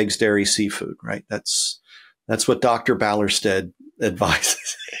 meat, eggs, dairy, seafood. Right. That's what Dr. Ballerstedt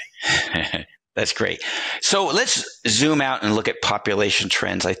advises. That's great. So let's zoom out and look at population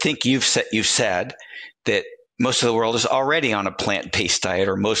trends. I think you've said that most of the world is already on a plant-based diet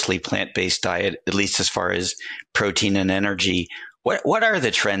or mostly plant-based diet, at least as far as protein and energy. What are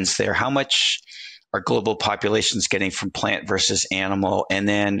the trends there? How much are global populations getting from plant versus animal? And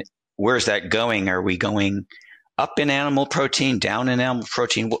then where's that going? Are we going up in animal protein, down in animal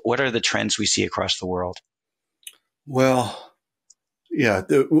protein? What are the trends we see across the world? Well, yeah,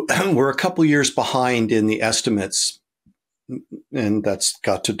 we're a couple years behind in the estimates, and that's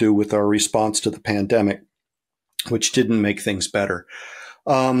got to do with our response to the pandemic, which didn't make things better.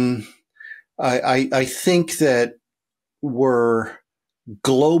 I think that we're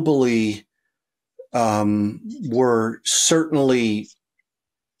globally, we're certainly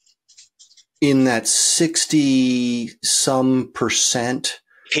in that 60-some%.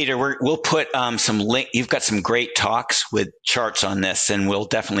 Peter, we'll put some link. You've got some great talks with charts on this, and we'll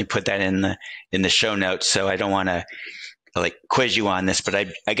definitely put that in the show notes. So I don't want to quiz you on this, but I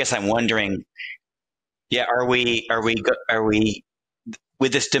guess I'm wondering, yeah, are we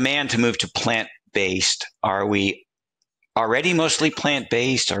with this demand to move to plant-based? Are we already mostly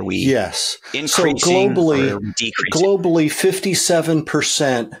plant-based? Are we increasing or decreasing? Globally,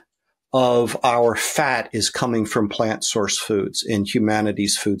 57% of our fat is coming from plant source foods in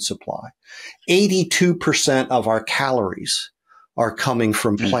humanity's food supply. 82% of our calories are coming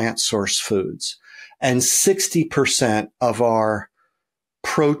from plant source foods, and 60% of our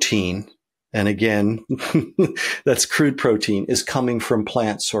protein, and again, that's crude protein, is coming from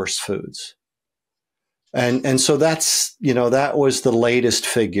plant source foods. And so that's, that was the latest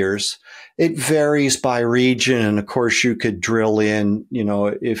figures. It varies by region. And of course you could drill in,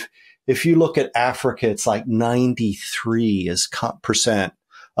 if you look at Africa, it's like 93%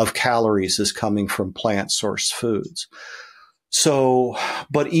 of calories is coming from plant source foods. So,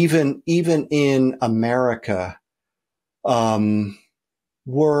 but even in America,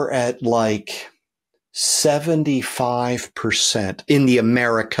 we're at like 75% in the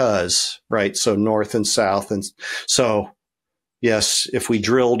Americas, right? So North and South. And so, yes, if we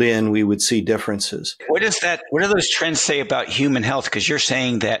drilled in, we would see differences. What do those trends say about human health? Because you're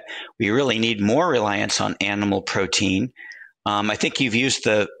saying that we really need more reliance on animal protein. I think you've used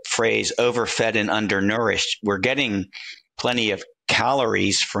the phrase overfed and undernourished. We're getting plenty of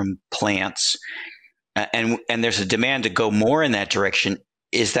calories from plants, and there's a demand to go more in that direction.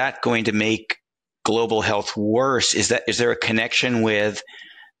 Is that going to make global health worse? Is there a connection with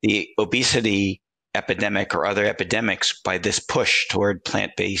the obesity epidemic or other epidemics by this push toward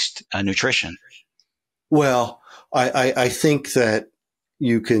plant-based nutrition? Well, I think that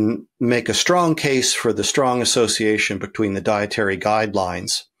you can make a strong case for the strong association between the dietary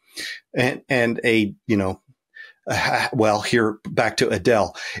guidelines and well, here back to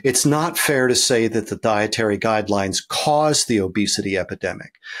Adele. It's not fair to say that the dietary guidelines caused the obesity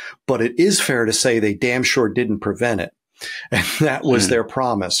epidemic, but it is fair to say they damn sure didn't prevent it. And that was their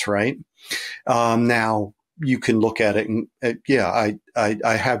promise, right? Now you can look at it and I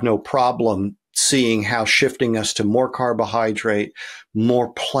have no problem seeing how shifting us to more carbohydrate,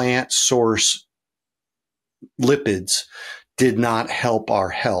 more plant source lipids did not help our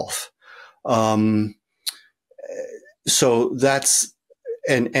health. So that's,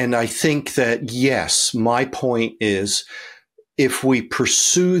 and I think that, yes, my point is if we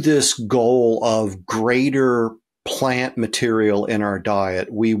pursue this goal of greater plant material in our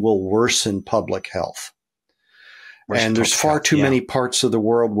diet, we will worsen public health. And there's far too many parts of the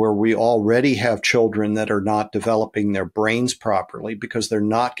world where we already have children that are not developing their brains properly because they're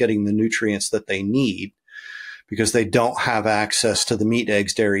not getting the nutrients that they need, because they don't have access to the meat,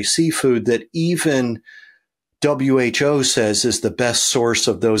 eggs, dairy, seafood that even WHO says is the best source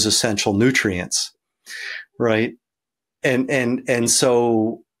of those essential nutrients, right? And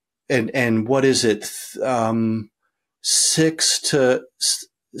so what is it?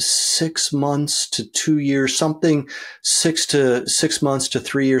 6 months to 2 years, something, 6 months to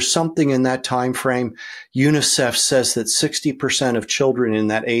 3 years, something in that time frame. UNICEF says that 60% of children in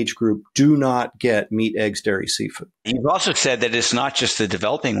that age group do not get meat, eggs, dairy, seafood. You've also said that it's not just the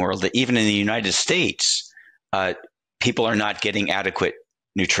developing world, that even in the United States, people are not getting adequate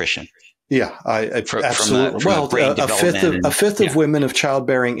nutrition. Yeah, absolutely. Well, a fifth of women of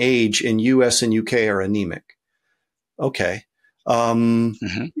childbearing age in U.S. and UK are anemic. Okay.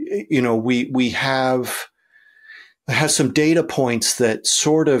 You know, we have some data points that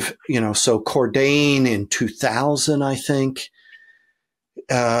sort of, so Cordain in 2000, I think,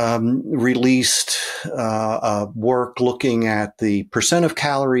 released work looking at the percent of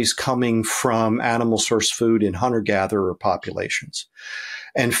calories coming from animal source food in hunter-gatherer populations,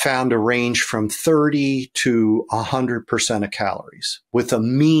 and found a range from 30 to 100% of calories, with a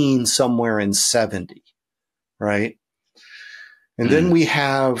mean somewhere in 70, right? And then we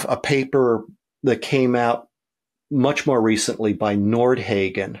have a paper that came out much more recently by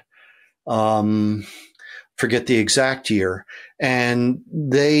Nordhagen, forget the exact year, and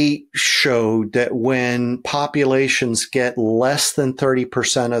they showed that when populations get less than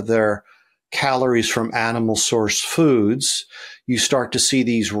 30% of their calories from animal source foods, you start to see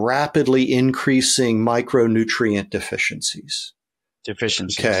these rapidly increasing micronutrient deficiencies.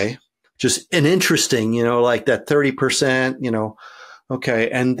 Okay. Just an interesting, like that 30%, okay.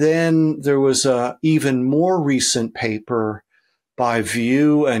 And then there was a even more recent paper by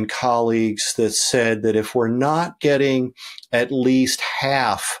View and colleagues that said that if we're not getting at least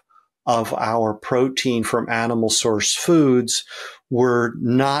half of our protein from animal source foods, we're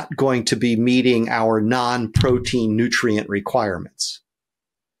not going to be meeting our non-protein nutrient requirements.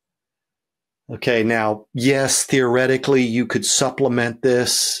 Okay, now, yes, theoretically, you could supplement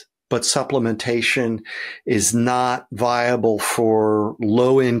this, but supplementation is not viable for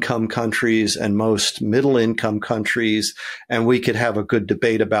low-income countries and most middle-income countries, and we could have a good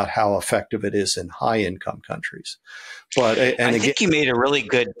debate about how effective it is in high-income countries. But I think you made a really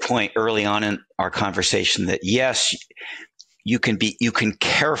good point early on in our conversation that yes, you can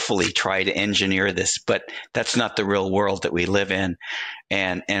carefully try to engineer this, but that's not the real world that we live in,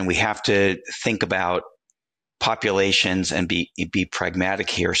 and we have to think about populations and be pragmatic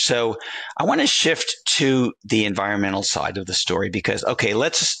here. So I want to shift to the environmental side of the story because, okay,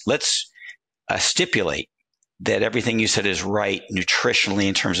 let's stipulate that everything you said is right nutritionally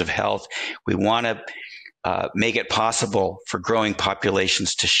in terms of health. We want to make it possible for growing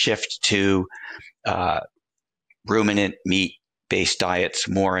populations to shift to ruminant meat-based diets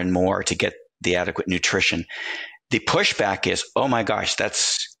more and more to get the adequate nutrition. The pushback is, oh my gosh,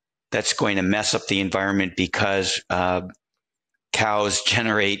 that's going to mess up the environment because cows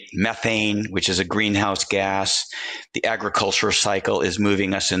generate methane, which is a greenhouse gas. The agricultural cycle is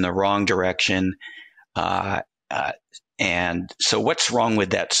moving us in the wrong direction. And so what's wrong with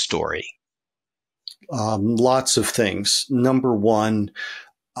that story? Lots of things. Number one,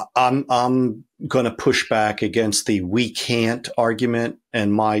 I'm going to push back against the we can't argument,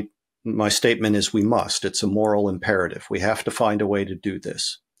 and my statement is we must. It's a moral imperative. We have to find a way to do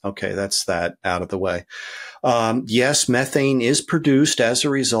this. Okay, that's that out of the way. Yes, methane is produced as a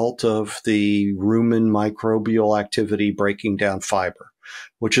result of the rumen microbial activity breaking down fiber,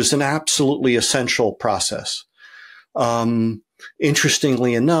 which is an absolutely essential process.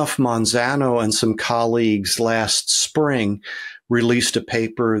 Interestingly enough, Monsanto and some colleagues last spring released a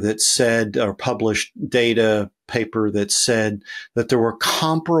paper that said, or published data paper that said that there were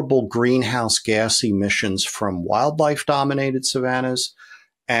comparable greenhouse gas emissions from wildlife dominated savannas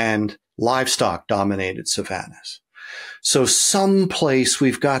and livestock dominated savannas. So someplace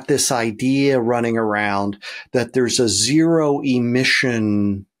we've got this idea running around that there's a zero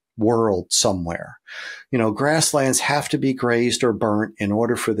emission world somewhere. Grasslands have to be grazed or burnt in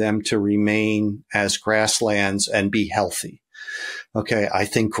order for them to remain as grasslands and be healthy. Okay, I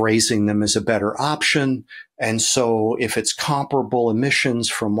think grazing them is a better option. And so if it's comparable emissions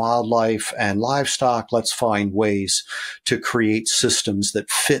from wildlife and livestock, let's find ways to create systems that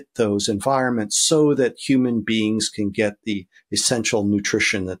fit those environments so that human beings can get the essential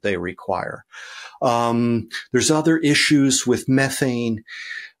nutrition that they require. There's other issues with methane.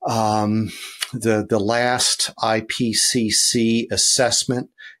 The last IPCC assessment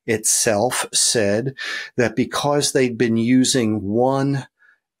itself said that because they'd been using one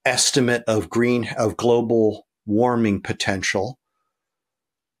estimate of global warming potential,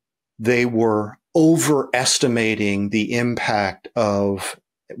 they were overestimating the impact of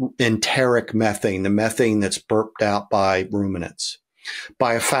enteric methane, the methane that's burped out by ruminants,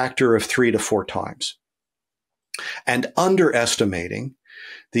 by a factor of 3 to 4 times, and underestimating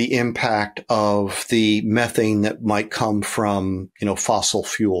the impact of the methane that might come from, fossil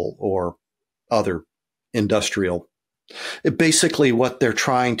fuel or other industrial. Basically, what they're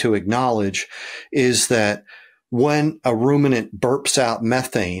trying to acknowledge is that when a ruminant burps out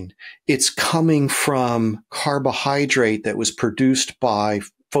methane, it's coming from carbohydrate that was produced by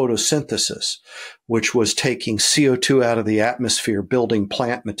photosynthesis, which was taking CO2 out of the atmosphere, building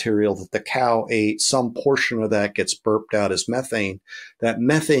plant material that the cow ate. Some portion of that gets burped out as methane. That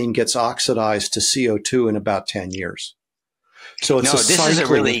methane gets oxidized to CO2 in about 10 years. So it's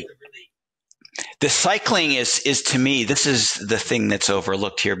the cycling is to me, this is the thing that's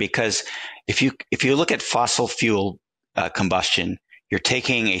overlooked here, because if you look at fossil fuel combustion, you're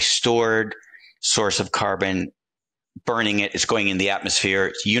taking a stored source of carbon, burning it, it's going in the atmosphere,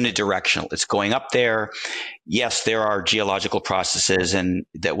 it's unidirectional, it's going up there. Yes, there are geological processes and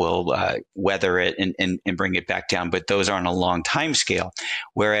that will weather it and bring it back down, but those are on a long time scale.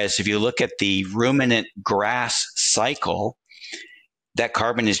 Whereas if you look at the ruminant grass cycle, that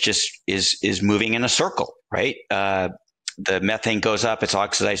carbon is moving in a circle, right? The methane goes up, it's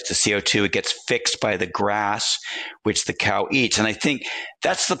oxidized to CO2, it gets fixed by the grass, which the cow eats. And I think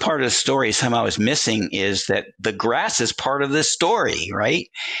that's the part of the story somehow is missing, is that the grass is part of this story, right?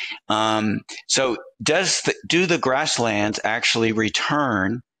 So do the grasslands actually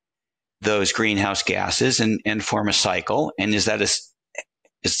return those greenhouse gases and form a cycle? And is that a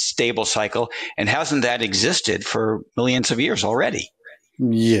stable cycle? And hasn't that existed for millions of years already?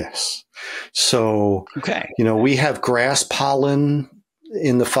 Yes. So, okay. We have grass pollen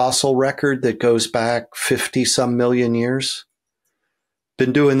in the fossil record that goes back 50 some million years.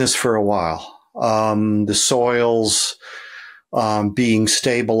 Been doing this for a while. The soils being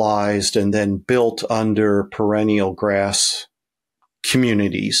stabilized and then built under perennial grass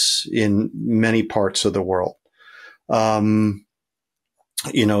communities in many parts of the world. The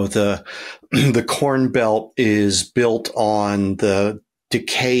Corn Belt is built on the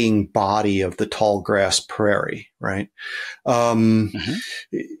decaying body of the tall grass prairie, right?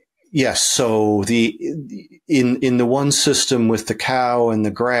 Yes. So in the one system with the cow and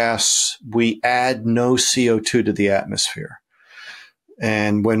the grass, we add no CO2 to the atmosphere.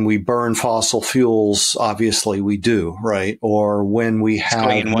 And when we burn fossil fuels, obviously we do, right? Or when we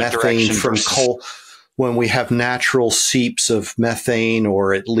have methane from coal, when we have natural seeps of methane,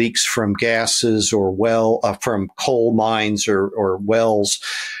 or it leaks from gases or from coal mines or wells,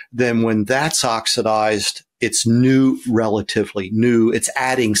 then when that's oxidized, it's relatively new. It's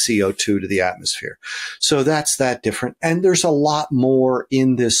adding CO2 to the atmosphere. So that's that different. And there's a lot more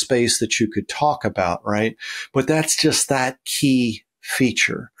in this space that you could talk about, right? But that's just that key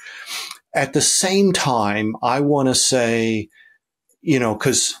feature. At the same time, I want to say,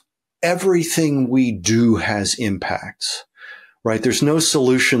 because everything we do has impacts, right? There's no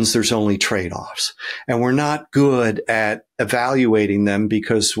solutions. There's only trade-offs. And we're not good at evaluating them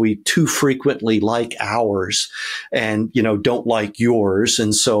because we too frequently like ours and, don't like yours.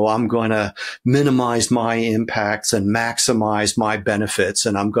 And so I'm going to minimize my impacts and maximize my benefits.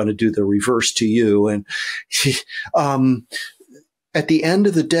 And I'm going to do the reverse to you. And, at the end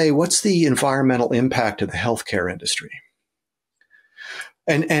of the day, what's the environmental impact of the healthcare industry?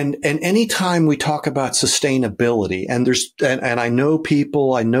 And anytime we talk about sustainability, and I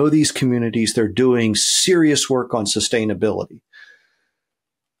know these communities, they're doing serious work on sustainability.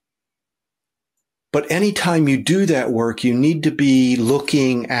 But anytime you do that work, you need to be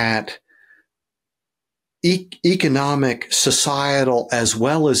looking at economic, societal, as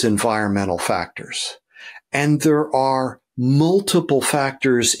well as environmental factors. And there are multiple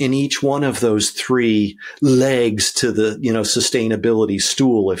factors in each one of those three legs to the, sustainability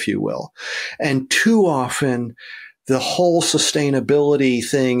stool, if you will. And too often, the whole sustainability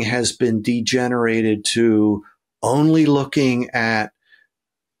thing has been degenerated to only looking at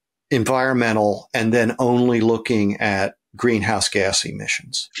environmental and then only looking at greenhouse gas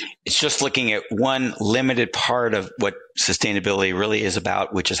emissions. It's just looking at one limited part of what sustainability really is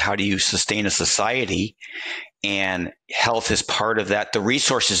about, which is how do you sustain a society, and health is part of that. The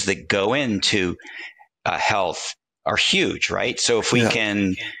resources that go into health are huge, right? So if we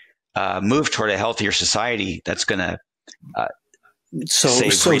can move toward a healthier society, that's going to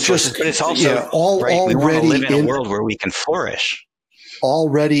save resources. But it's also right. We want to live in a world where we can flourish.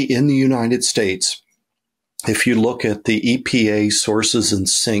 Already in the United States, if you look at the EPA sources and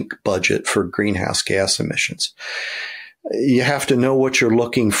sink budget for greenhouse gas emissions, you have to know what you're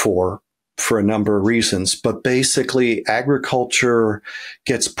looking for a number of reasons. But basically, agriculture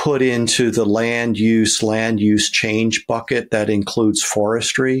gets put into the land use change bucket that includes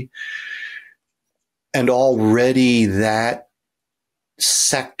forestry. And already that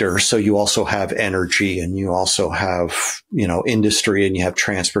sector, so you also have energy and you also have, industry, and you have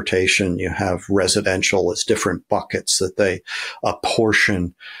transportation, you have residential as different buckets that they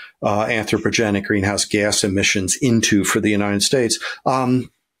apportion anthropogenic greenhouse gas emissions into for the United States.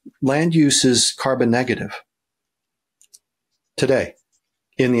 Land use is carbon negative today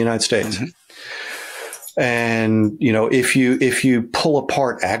in the United States. Mm-hmm. And, if you pull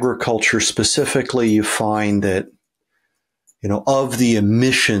apart agriculture specifically, you find that, of the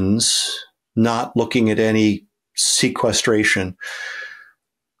emissions, not looking at any sequestration,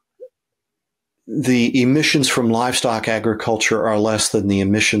 the emissions from livestock agriculture are less than the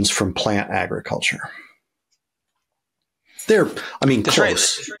emissions from plant agriculture. That's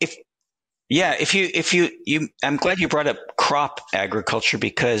close. Right. I'm glad you brought up crop agriculture,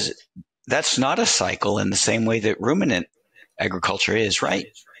 because that's not a cycle in the same way that ruminant agriculture is, right?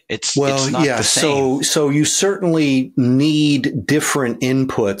 It's not the same. So you certainly need different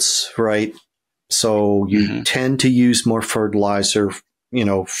inputs, right? So you tend to use more fertilizer,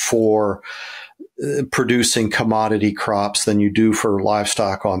 for producing commodity crops than you do for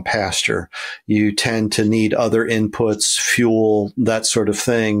livestock on pasture. You tend to need other inputs, fuel, that sort of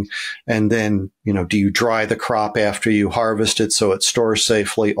thing. And then, do you dry the crop after you harvest it so it stores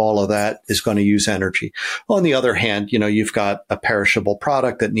safely? All of that is going to use energy. On the other hand, you've got a perishable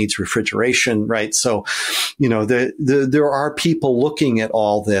product that needs refrigeration, right? So, there are people looking at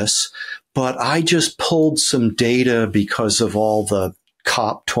all this, but I just pulled some data because of all the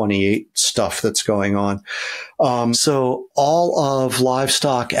COP28 stuff that's going on. So all of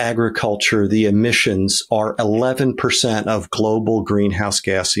livestock agriculture, the emissions are 11% of global greenhouse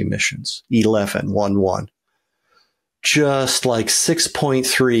gas emissions. 11. Just like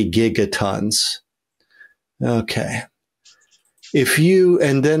 6.3 gigatons. Okay.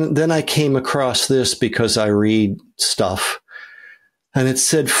 Then I came across this because I read stuff. And it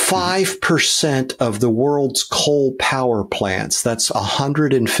said 5% of the world's coal power plants, that's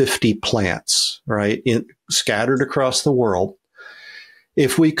 150 plants, right, scattered across the world.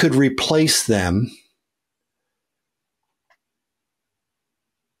 If we could replace them,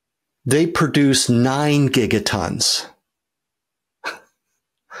 they produce 9 gigatons.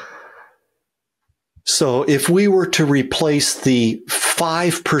 So if we were to replace the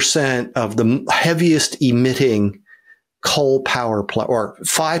 5% of the heaviest emitting coal power plant, or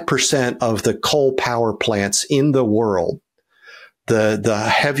 5% of the coal power plants in the world, the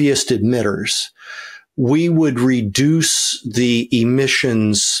heaviest emitters, we would reduce the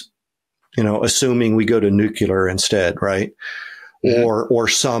emissions, assuming we go to nuclear instead, right? Mm-hmm. Or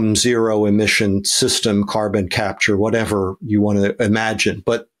some zero emission system, carbon capture, whatever you want to imagine.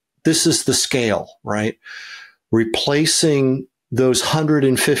 But this is the scale, right? Replacing those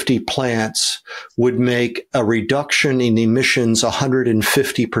 150 plants would make a reduction in emissions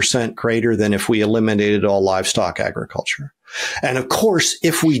 150% greater than if we eliminated all livestock agriculture. And of course,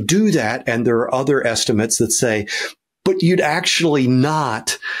 if we do that, and there are other estimates that say, but you'd actually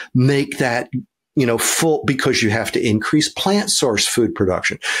not make that, full, because you have to increase plant source food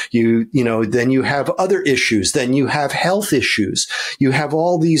production. Then you have other issues. Then you have health issues. You have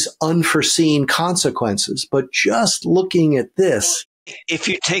all these unforeseen consequences. But just looking at this. If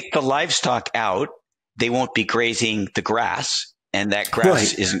you take the livestock out, they won't be grazing the grass. and that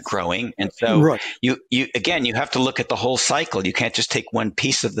grass isn't growing. And so you again, you have to look at the whole cycle. You can't just take one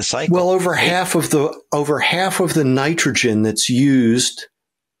piece of the cycle. Well, over half of the nitrogen that's used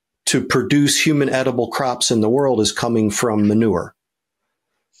to produce human edible crops in the world is coming from manure.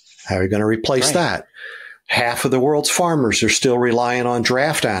 How are you going to replace that? Half of the world's farmers are still relying on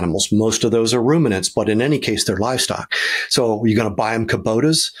draft animals. Most of those are ruminants, but in any case, they're livestock. So you're going to buy them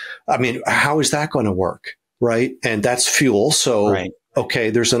Kubotas? I mean, how is that going to work? Right. And that's fuel. So, okay,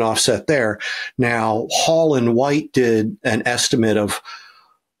 there's an offset there. Now, Hall and White did an estimate of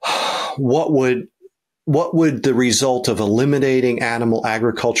what would the result of eliminating animal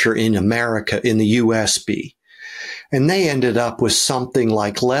agriculture in America, in the U.S. be? And they ended up with something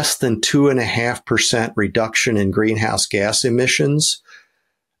like less than 2.5% reduction in greenhouse gas emissions.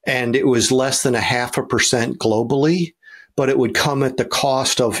 And it was less than 0.5% globally, but it would come at the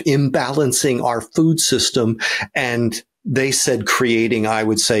cost of imbalancing our food system. And they said creating, I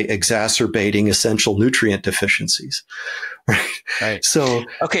would say, exacerbating essential nutrient deficiencies. Right. So,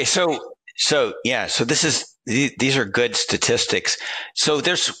 okay. So these are good statistics. So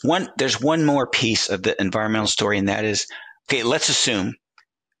there's one more piece of the environmental story, and that is, okay, let's assume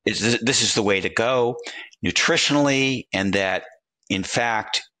this is the way to go nutritionally, and that in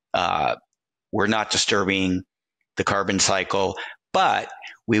fact, we're not disturbing the carbon cycle, but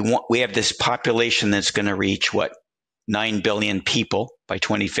we have this population that's going to reach 9 billion people by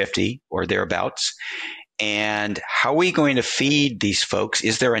 2050 or thereabouts. And how are we going to feed these folks?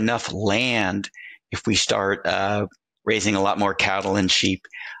 Is there enough land if we start raising a lot more cattle and sheep?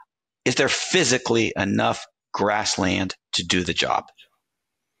 Is there physically enough grassland to do the job?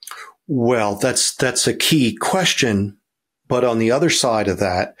 Well, that's a key question. But on the other side of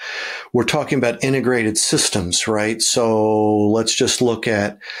that, we're talking about integrated systems, right? So let's just look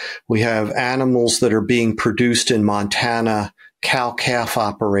at, we have animals that are being produced in Montana, cow-calf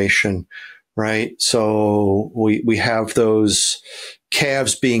operation, right? So we have those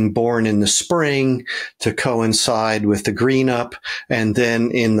calves being born in the spring to coincide with the green up. And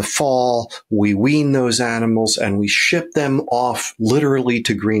then in the fall, we wean those animals and we ship them off literally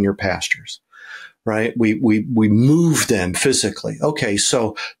to greener pastures. Right? We move them physically. Okay.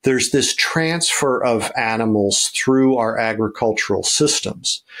 So there's this transfer of animals through our agricultural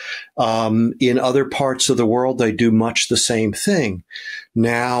systems. In other parts of the world, they do much the same thing.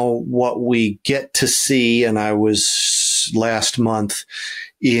 Now, what we get to see, and I was last month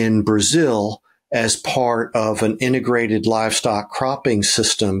in Brazil as part of an integrated livestock cropping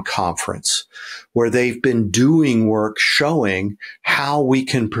system conference, where they've been doing work showing how we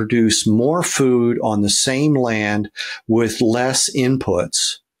can produce more food on the same land with less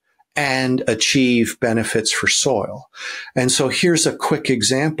inputs and achieve benefits for soil. And so here's a quick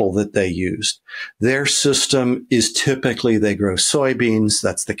example that they used. Their system is typically they grow soybeans.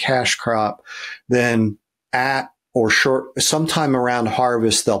 That's the cash crop. Then sometime around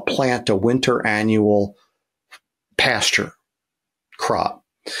harvest, they'll plant a winter annual pasture crop.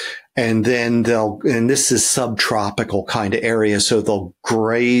 And then and this is subtropical kind of area, so they'll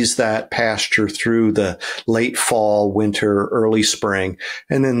graze that pasture through the late fall, winter, early spring,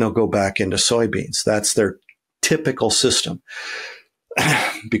 and then they'll go back into soybeans. That's their typical system.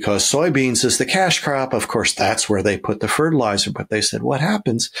 Because soybeans is the cash crop, of course, that's where they put the fertilizer. But they said, what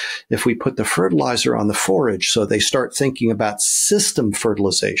happens if we put the fertilizer on the forage? So they start thinking about system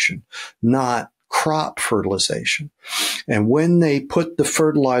fertilization, not crop fertilization. And when they put the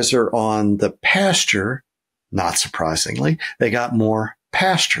fertilizer on the pasture, not surprisingly, they got more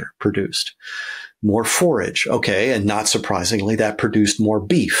pasture produced, more forage. Okay. And not surprisingly, that produced more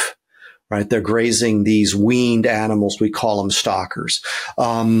beef. Right. They're grazing these weaned animals. We call them stockers,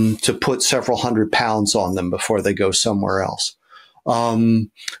 to put several hundred pounds on them before they go somewhere else. And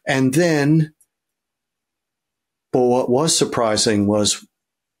then, but what was surprising was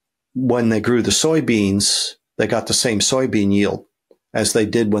when they grew the soybeans, they got the same soybean yield as they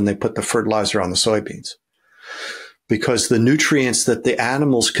did when they put the fertilizer on the soybeans. Because the nutrients that the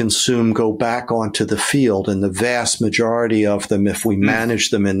animals consume go back onto the field, and the vast majority of them, if we manage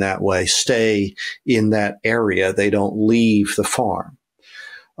them in that way, stay in that area. They don't leave the farm.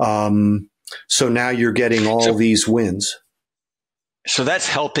 So now you're getting all these wins. So that's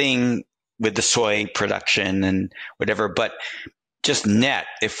helping with the soy production and whatever. But just net,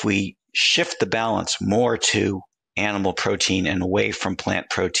 if we shift the balance more to animal protein and away from plant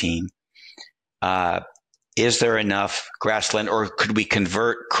protein, is there enough grassland, or could we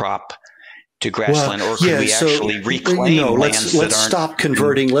convert crop to grassland, or could we actually reclaim lands let's stop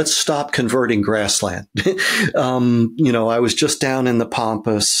converting. Let's stop converting grassland. I was just down in the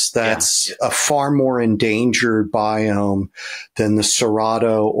Pampas. That's a far more endangered biome than the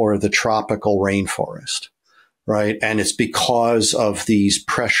Cerrado or the tropical rainforest, right? And it's because of these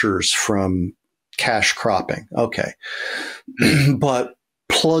pressures from cash cropping. Okay, but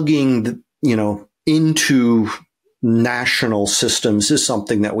plugging, into national systems is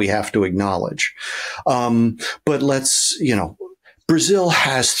something that we have to acknowledge. But Brazil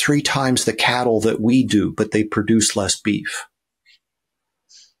has 3 times the cattle that we do, but they produce less beef.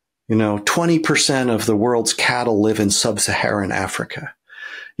 20% of the world's cattle live in sub-Saharan Africa,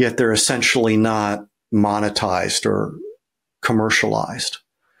 yet they're essentially not monetized or commercialized.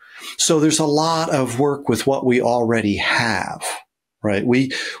 So there's a lot of work with what we already have. Right.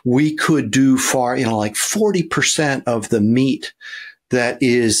 We could do like 40% of the meat that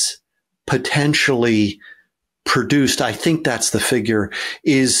is potentially produced. I think that's the figure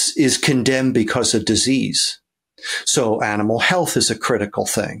is condemned because of disease. So animal health is a critical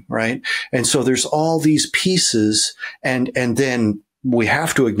thing. Right. And so there's all these pieces and then we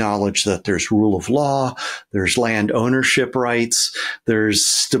have to acknowledge that there's rule of law, there's land ownership rights, there's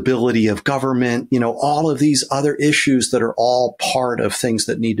stability of government, all of these other issues that are all part of things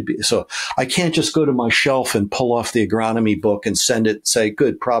that need to be. So I can't just go to my shelf and pull off the agronomy book and send it, say,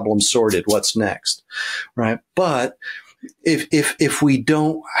 good, problem sorted, what's next? Right. But if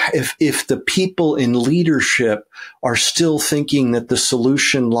the people in leadership are still thinking that the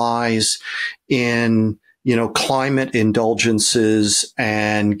solution lies in climate indulgences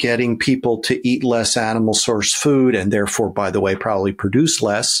and getting people to eat less animal source food and therefore, by the way, probably produce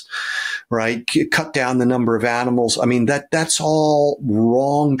less, right? Cut down the number of animals. I mean, that's all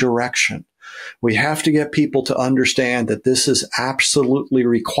wrong direction. We have to get people to understand that this is absolutely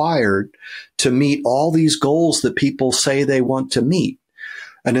required to meet all these goals that people say they want to meet.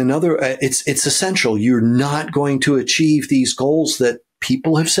 And it's essential. You're not going to achieve these goals that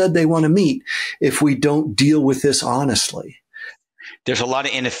people have said they want to meet if we don't deal with this honestly. There's a lot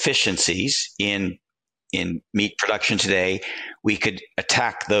of inefficiencies in meat production today. We could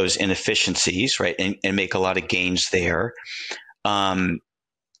attack those inefficiencies, right, and make a lot of gains there.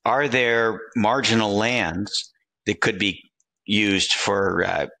 Are there marginal lands that could be used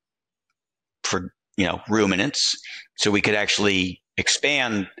for ruminants, so we could actually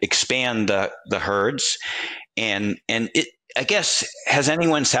expand the herds and it. I guess, has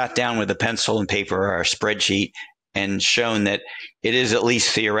anyone sat down with a pencil and paper or a spreadsheet and shown that it is at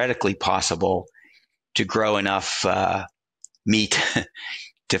least theoretically possible to grow enough meat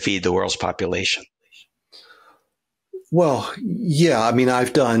to feed the world's population? Well, yeah. I mean,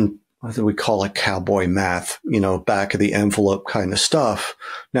 I've done, I think we call it cowboy math, back of the envelope kind of stuff.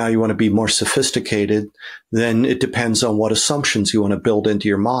 Now you want to be more sophisticated, then it depends on what assumptions you want to build into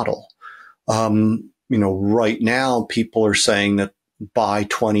your model. Right now people are saying that by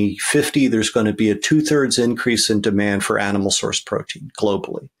 2050, there's going to be a 2/3 increase in demand for animal source protein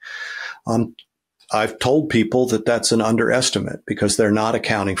globally. I've told people that that's an underestimate because they're not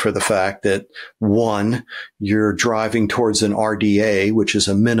accounting for the fact that, one, you're driving towards an RDA, which is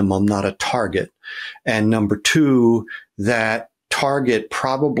a minimum, not a target. And number two, that target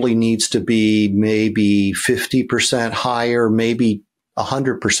probably needs to be maybe 50% higher, maybe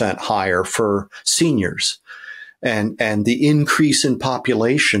 100% higher for seniors. And the increase in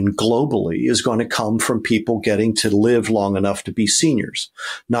population globally is going to come from people getting to live long enough to be seniors,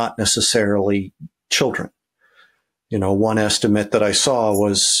 not necessarily children. One estimate that I saw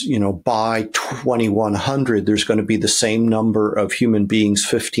was, by 2100, there's going to be the same number of human beings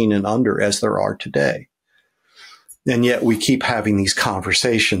 15 and under as there are today. And yet we keep having these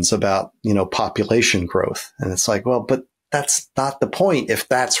conversations about, population growth. And it's like, well, but that's not the point if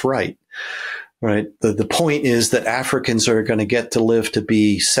that's right. Right. The point is that Africans are going to get to live to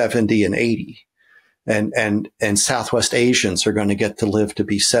be 70 and 80. And Southwest Asians are going to get to live to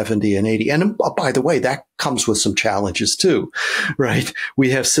be 70 and 80. And by the way, that comes with some challenges too, right?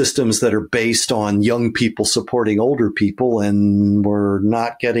 We have systems that are based on young people supporting older people, and we're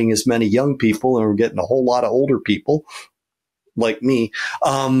not getting as many young people, and we're getting a whole lot of older people like me.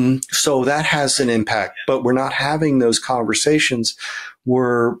 So that has an impact, but we're not having those conversations.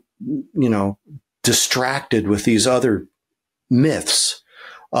 We're, distracted with these other myths,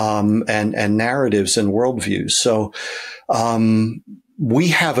 and narratives and worldviews. So, we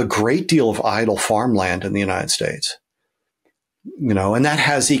have a great deal of idle farmland in the United States, and that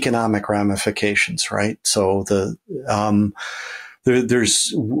has economic ramifications, right? So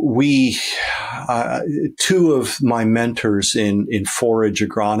two of my mentors in forage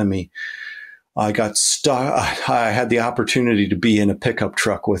agronomy I got stuck. I had the opportunity to be in a pickup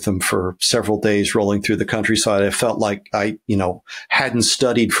truck with him for several days rolling through the countryside. I felt like I, hadn't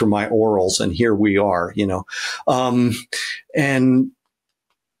studied for my orals, and here we are, and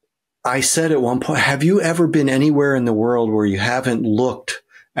I said at one point, have you ever been anywhere in the world where you haven't looked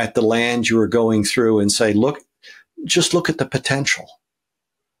at the land you were going through and say, just look at the potential?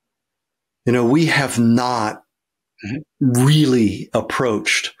 We have not really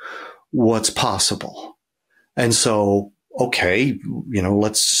approached what's possible. And so, okay,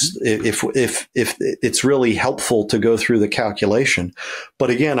 let's, if it's really helpful to go through the calculation. But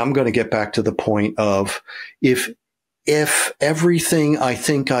again, I'm going to get back to the point of if everything I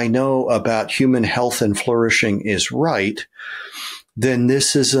think I know about human health and flourishing is right, then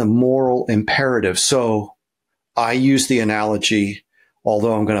this is a moral imperative. So I use the analogy,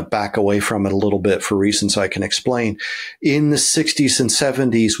 although I'm going to back away from it a little bit for reasons I can explain. In the 60s and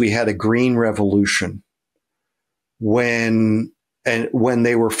 70s, we had a green revolution when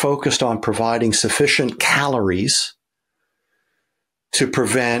they were focused on providing sufficient calories to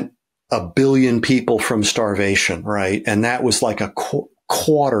prevent 1 billion people from starvation, right? And that was like a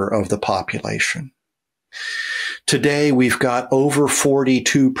quarter of the population. Today, we've got over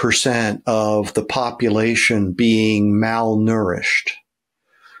 42% of the population being malnourished,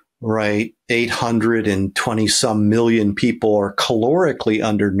 right? 820 some million people are calorically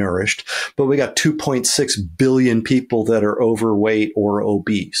undernourished, but we got 2.6 billion people that are overweight or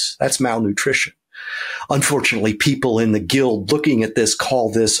obese. That's malnutrition. Unfortunately, people in the guild looking at this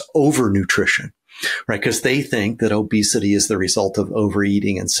call this overnutrition, right? Because they think that obesity is the result of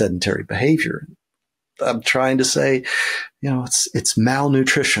overeating and sedentary behavior. I'm trying to say, it's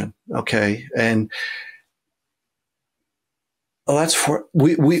malnutrition. Okay. And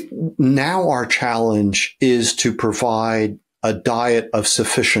we now our challenge is to provide a diet of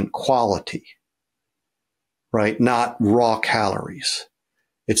sufficient quality, right? Not raw calories.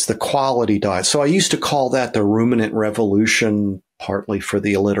 It's the quality diet. So I used to call that the ruminant revolution, partly for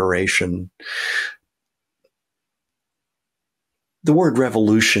the alliteration. The word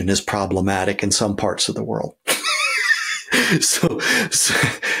revolution is problematic in some parts of the world. So,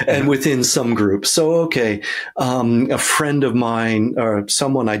 and within some groups. So, okay, a friend of mine or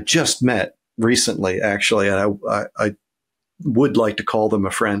someone I just met recently, actually, and I would like to call them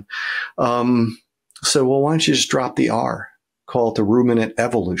a friend. So, well, why don't you just drop the R, call it the ruminant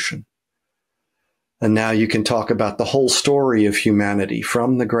evolution? And now you can talk about the whole story of humanity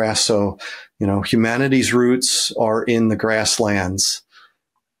from the grass. So, humanity's roots are in the grasslands,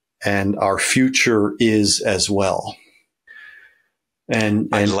 and our future is as well. And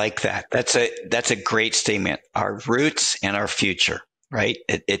I like that. That's a great statement. Our roots and our future, right?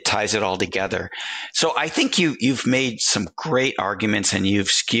 It ties it all together. So I think you've made some great arguments, and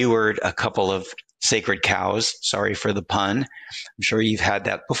you've skewered a couple of sacred cows. Sorry for the pun. I'm sure you've had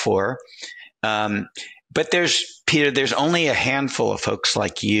that before. But Peter, there's only a handful of folks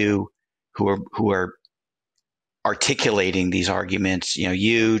like you who are articulating these arguments.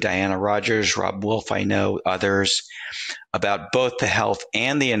 You, Diana Rogers, Rob Wolf, I know others, about both the health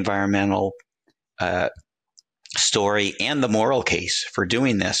and the environmental story and the moral case for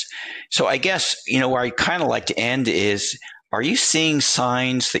doing this. So I guess, where I kind of like to end is, are you seeing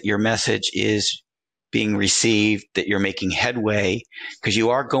signs that your message is being received, that you're making headway? Because you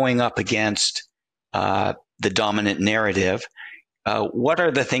are going up against the dominant narrative. What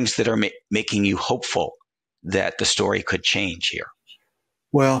are the things that are making you hopeful that the story could change here?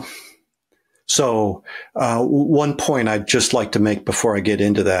 Well, so one point I'd just like to make before I get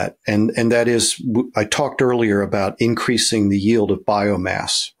into that, and that is, I talked earlier about increasing the yield of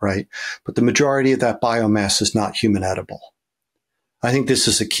biomass, right? But the majority of that biomass is not human edible. I think this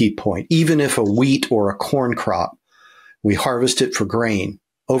is a key point. Even if a wheat or a corn crop, we harvest it for grain,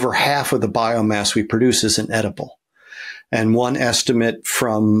 over half of the biomass we produce isn't edible. And one estimate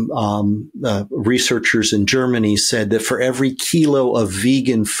from researchers in Germany said that for every kilo of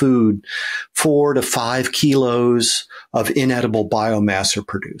vegan food, 4 to 5 kilos of inedible biomass are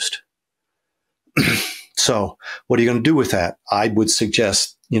produced. So what are you going to do with that? I would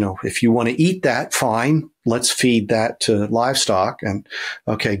suggest, if you want to eat that, fine. Let's feed that to livestock and,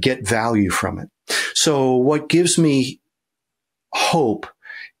 okay, get value from it. So what gives me hope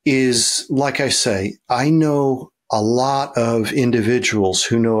is, like I say, I know a lot of individuals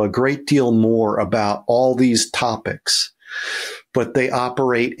who know a great deal more about all these topics, but they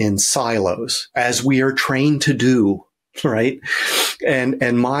operate in silos, as we are trained to do right?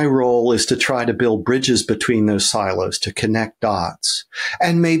 And my role is to try to build bridges between those silos, to connect dots.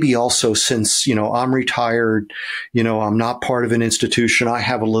 And maybe also, since, I'm retired, I'm not part of an institution, I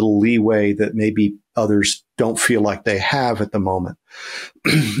have a little leeway that maybe others don't feel like they have at the moment.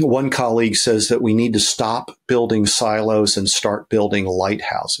 One colleague says that we need to stop building silos and start building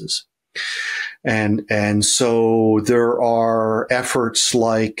lighthouses. And so there are efforts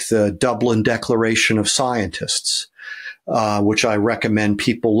like the Dublin Declaration of Scientists, which I recommend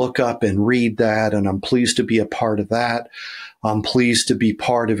people look up and read that. And I'm pleased to be a part of that. I'm pleased to be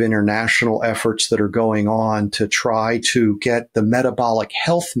part of international efforts that are going on to try to get the metabolic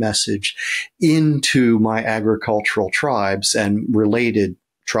health message into my agricultural tribes and related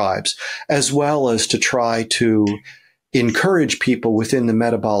tribes, as well as to try to encourage people within the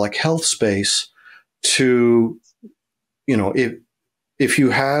metabolic health space to, if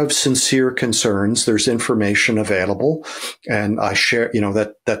you have sincere concerns, there's information available, and I share,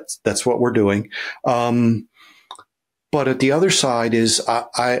 that's what we're doing. But at the other side is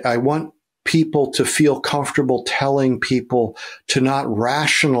I want people to feel comfortable telling people to not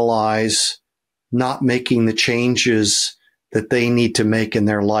rationalize not making the changes that they need to make in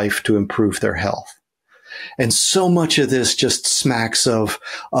their life to improve their health. And so much of this just smacks of,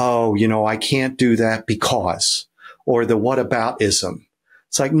 I can't do that because, or the whataboutism.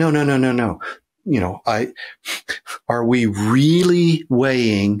 It's like, no. Are we really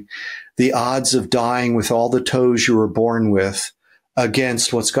weighing the odds of dying with all the toes you were born with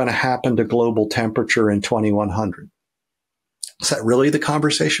against what's going to happen to global temperature in 2100? Is that really the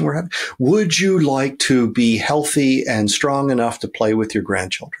conversation we're having? Would you like to be healthy and strong enough to play with your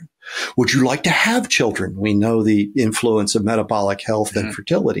grandchildren? Would you like to have children? We know the influence of metabolic health and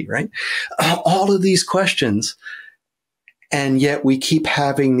fertility, right? All of these questions. And yet we keep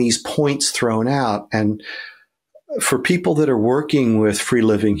having these points thrown out. And for people that are working with free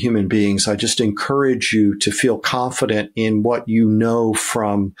living human beings, I just encourage you to feel confident in what you know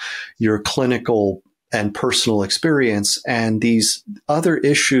from your clinical and personal experience. And these other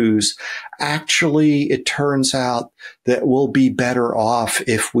issues, actually, it turns out that we'll be better off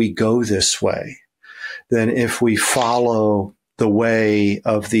if we go this way than if we follow the way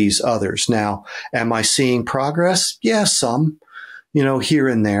of these others. Now, am I seeing progress? Yeah, some, here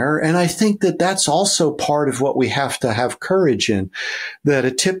and there. And I think that that's also part of what we have to have courage in, that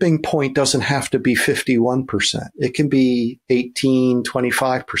a tipping point doesn't have to be 51%. It can be 18,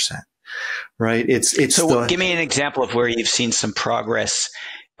 25%. Right. So give me an example of where you've seen some progress,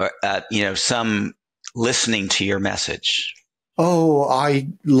 some listening to your message. Oh,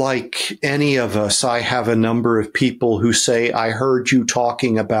 like any of us, I have a number of people who say, I heard you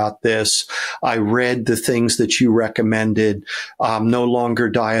talking about this. I read the things that you recommended. I'm no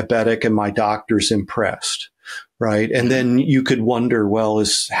longer diabetic and my doctor's impressed. Right. And then you could wonder, well,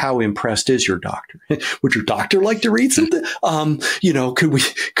 how impressed is your doctor? Would your doctor like to read something? Could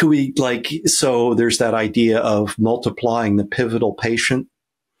we so there's that idea of multiplying the pivotal patient,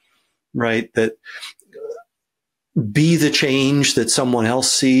 right? That be the change that someone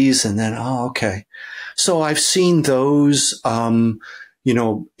else sees. And then, okay. So I've seen those,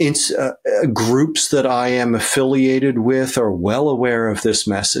 groups that I am affiliated with are well aware of this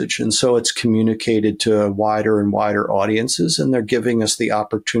message. And so it's communicated to wider and wider audiences, and they're giving us the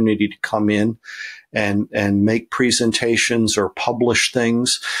opportunity to come in and make presentations or publish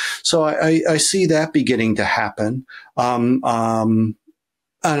things. So I see that beginning to happen. And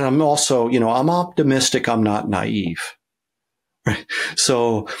I'm also, I'm optimistic. I'm not naive. Right.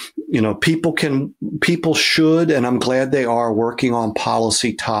 So, people should, and I'm glad they are, working on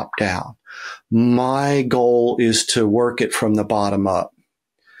policy top down. My goal is to work it from the bottom up.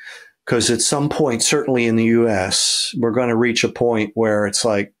 Because at some point, certainly in the US, we're going to reach a point where it's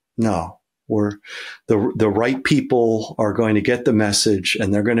like, no, the right people are going to get the message,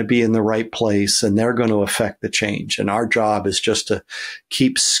 and they're going to be in the right place, and they're going to affect the change. And our job is just to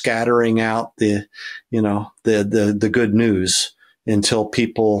keep scattering out the good news until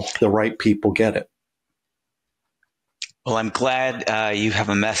the right people get it. Well, I'm glad you have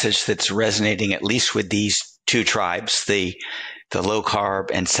a message that's resonating at least with these two tribes, the low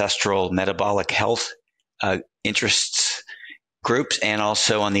carb, ancestral, metabolic health interests groups, and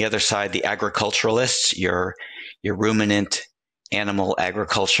also on the other side, the agriculturalists, your ruminant animal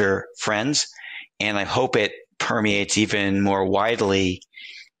agriculture friends. And I hope it permeates even more widely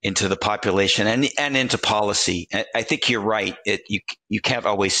into the population and into policy. I think you're right. You can't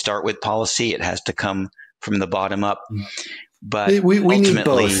always start with policy. It has to come from the bottom up. But we need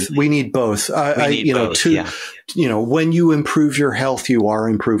both. We need both. When you improve your health, you are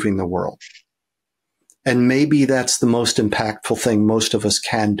improving the world. And maybe that's the most impactful thing most of us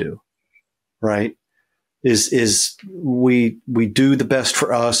can do, right? Is we do the best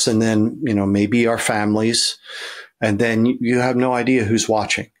for us, and then, maybe our families, and then you have no idea who's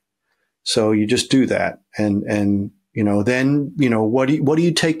watching. So you just do that. And then, what do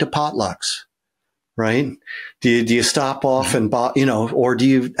you take to potlucks? Right? Do you stop off and or do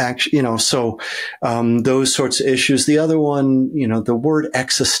you actually, those sorts of issues. The other one, the word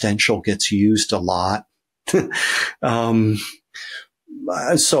existential gets used a lot.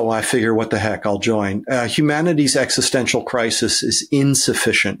 So I figure, what the heck, I'll join. Humanity's existential crisis is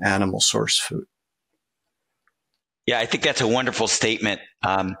insufficient animal source food. Yeah, I think that's a wonderful statement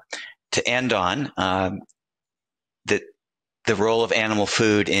to end on, that the role of animal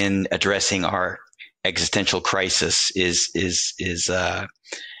food in addressing our existential crisis is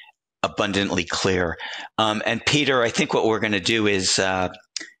abundantly clear. And Peter, I think what we're going to do is,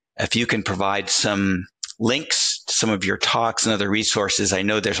 if you can provide some links to some of your talks and other resources. I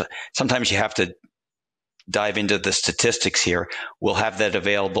know sometimes you have to dive into the statistics here. We'll have that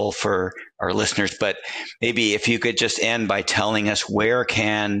available for our listeners, but maybe if you could just end by telling us, where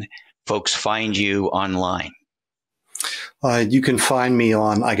can folks find you online? You can find me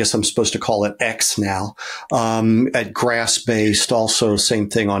on, I guess I'm supposed to call it X now, at Grass-Based. Also,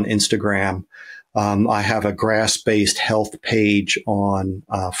 same thing on Instagram. I have a Grass-Based health page on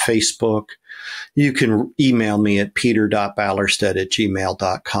Facebook. You can email me at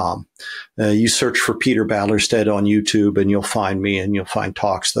peter.ballerstedt@gmail.com. You search for Peter Ballerstedt on YouTube and you'll find me, and you'll find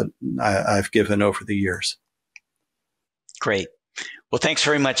talks that I've given over the years. Great. Well, thanks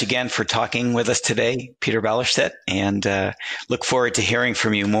very much again for talking with us today, Peter Ballerstedt, and look forward to hearing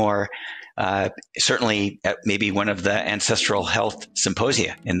from you more, certainly at maybe one of the Ancestral Health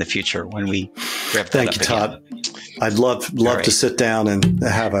Symposia in the future when we wrap that up. Thank you, Todd. I'd love to sit down and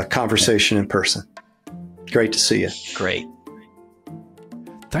have a conversation in person. Great to see you. Great.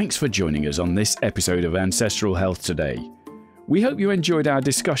 Thanks for joining us on this episode of Ancestral Health Today. We hope you enjoyed our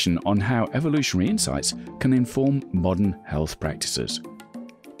discussion on how evolutionary insights can inform modern health practices.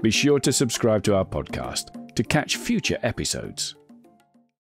 Be sure to subscribe to our podcast to catch future episodes.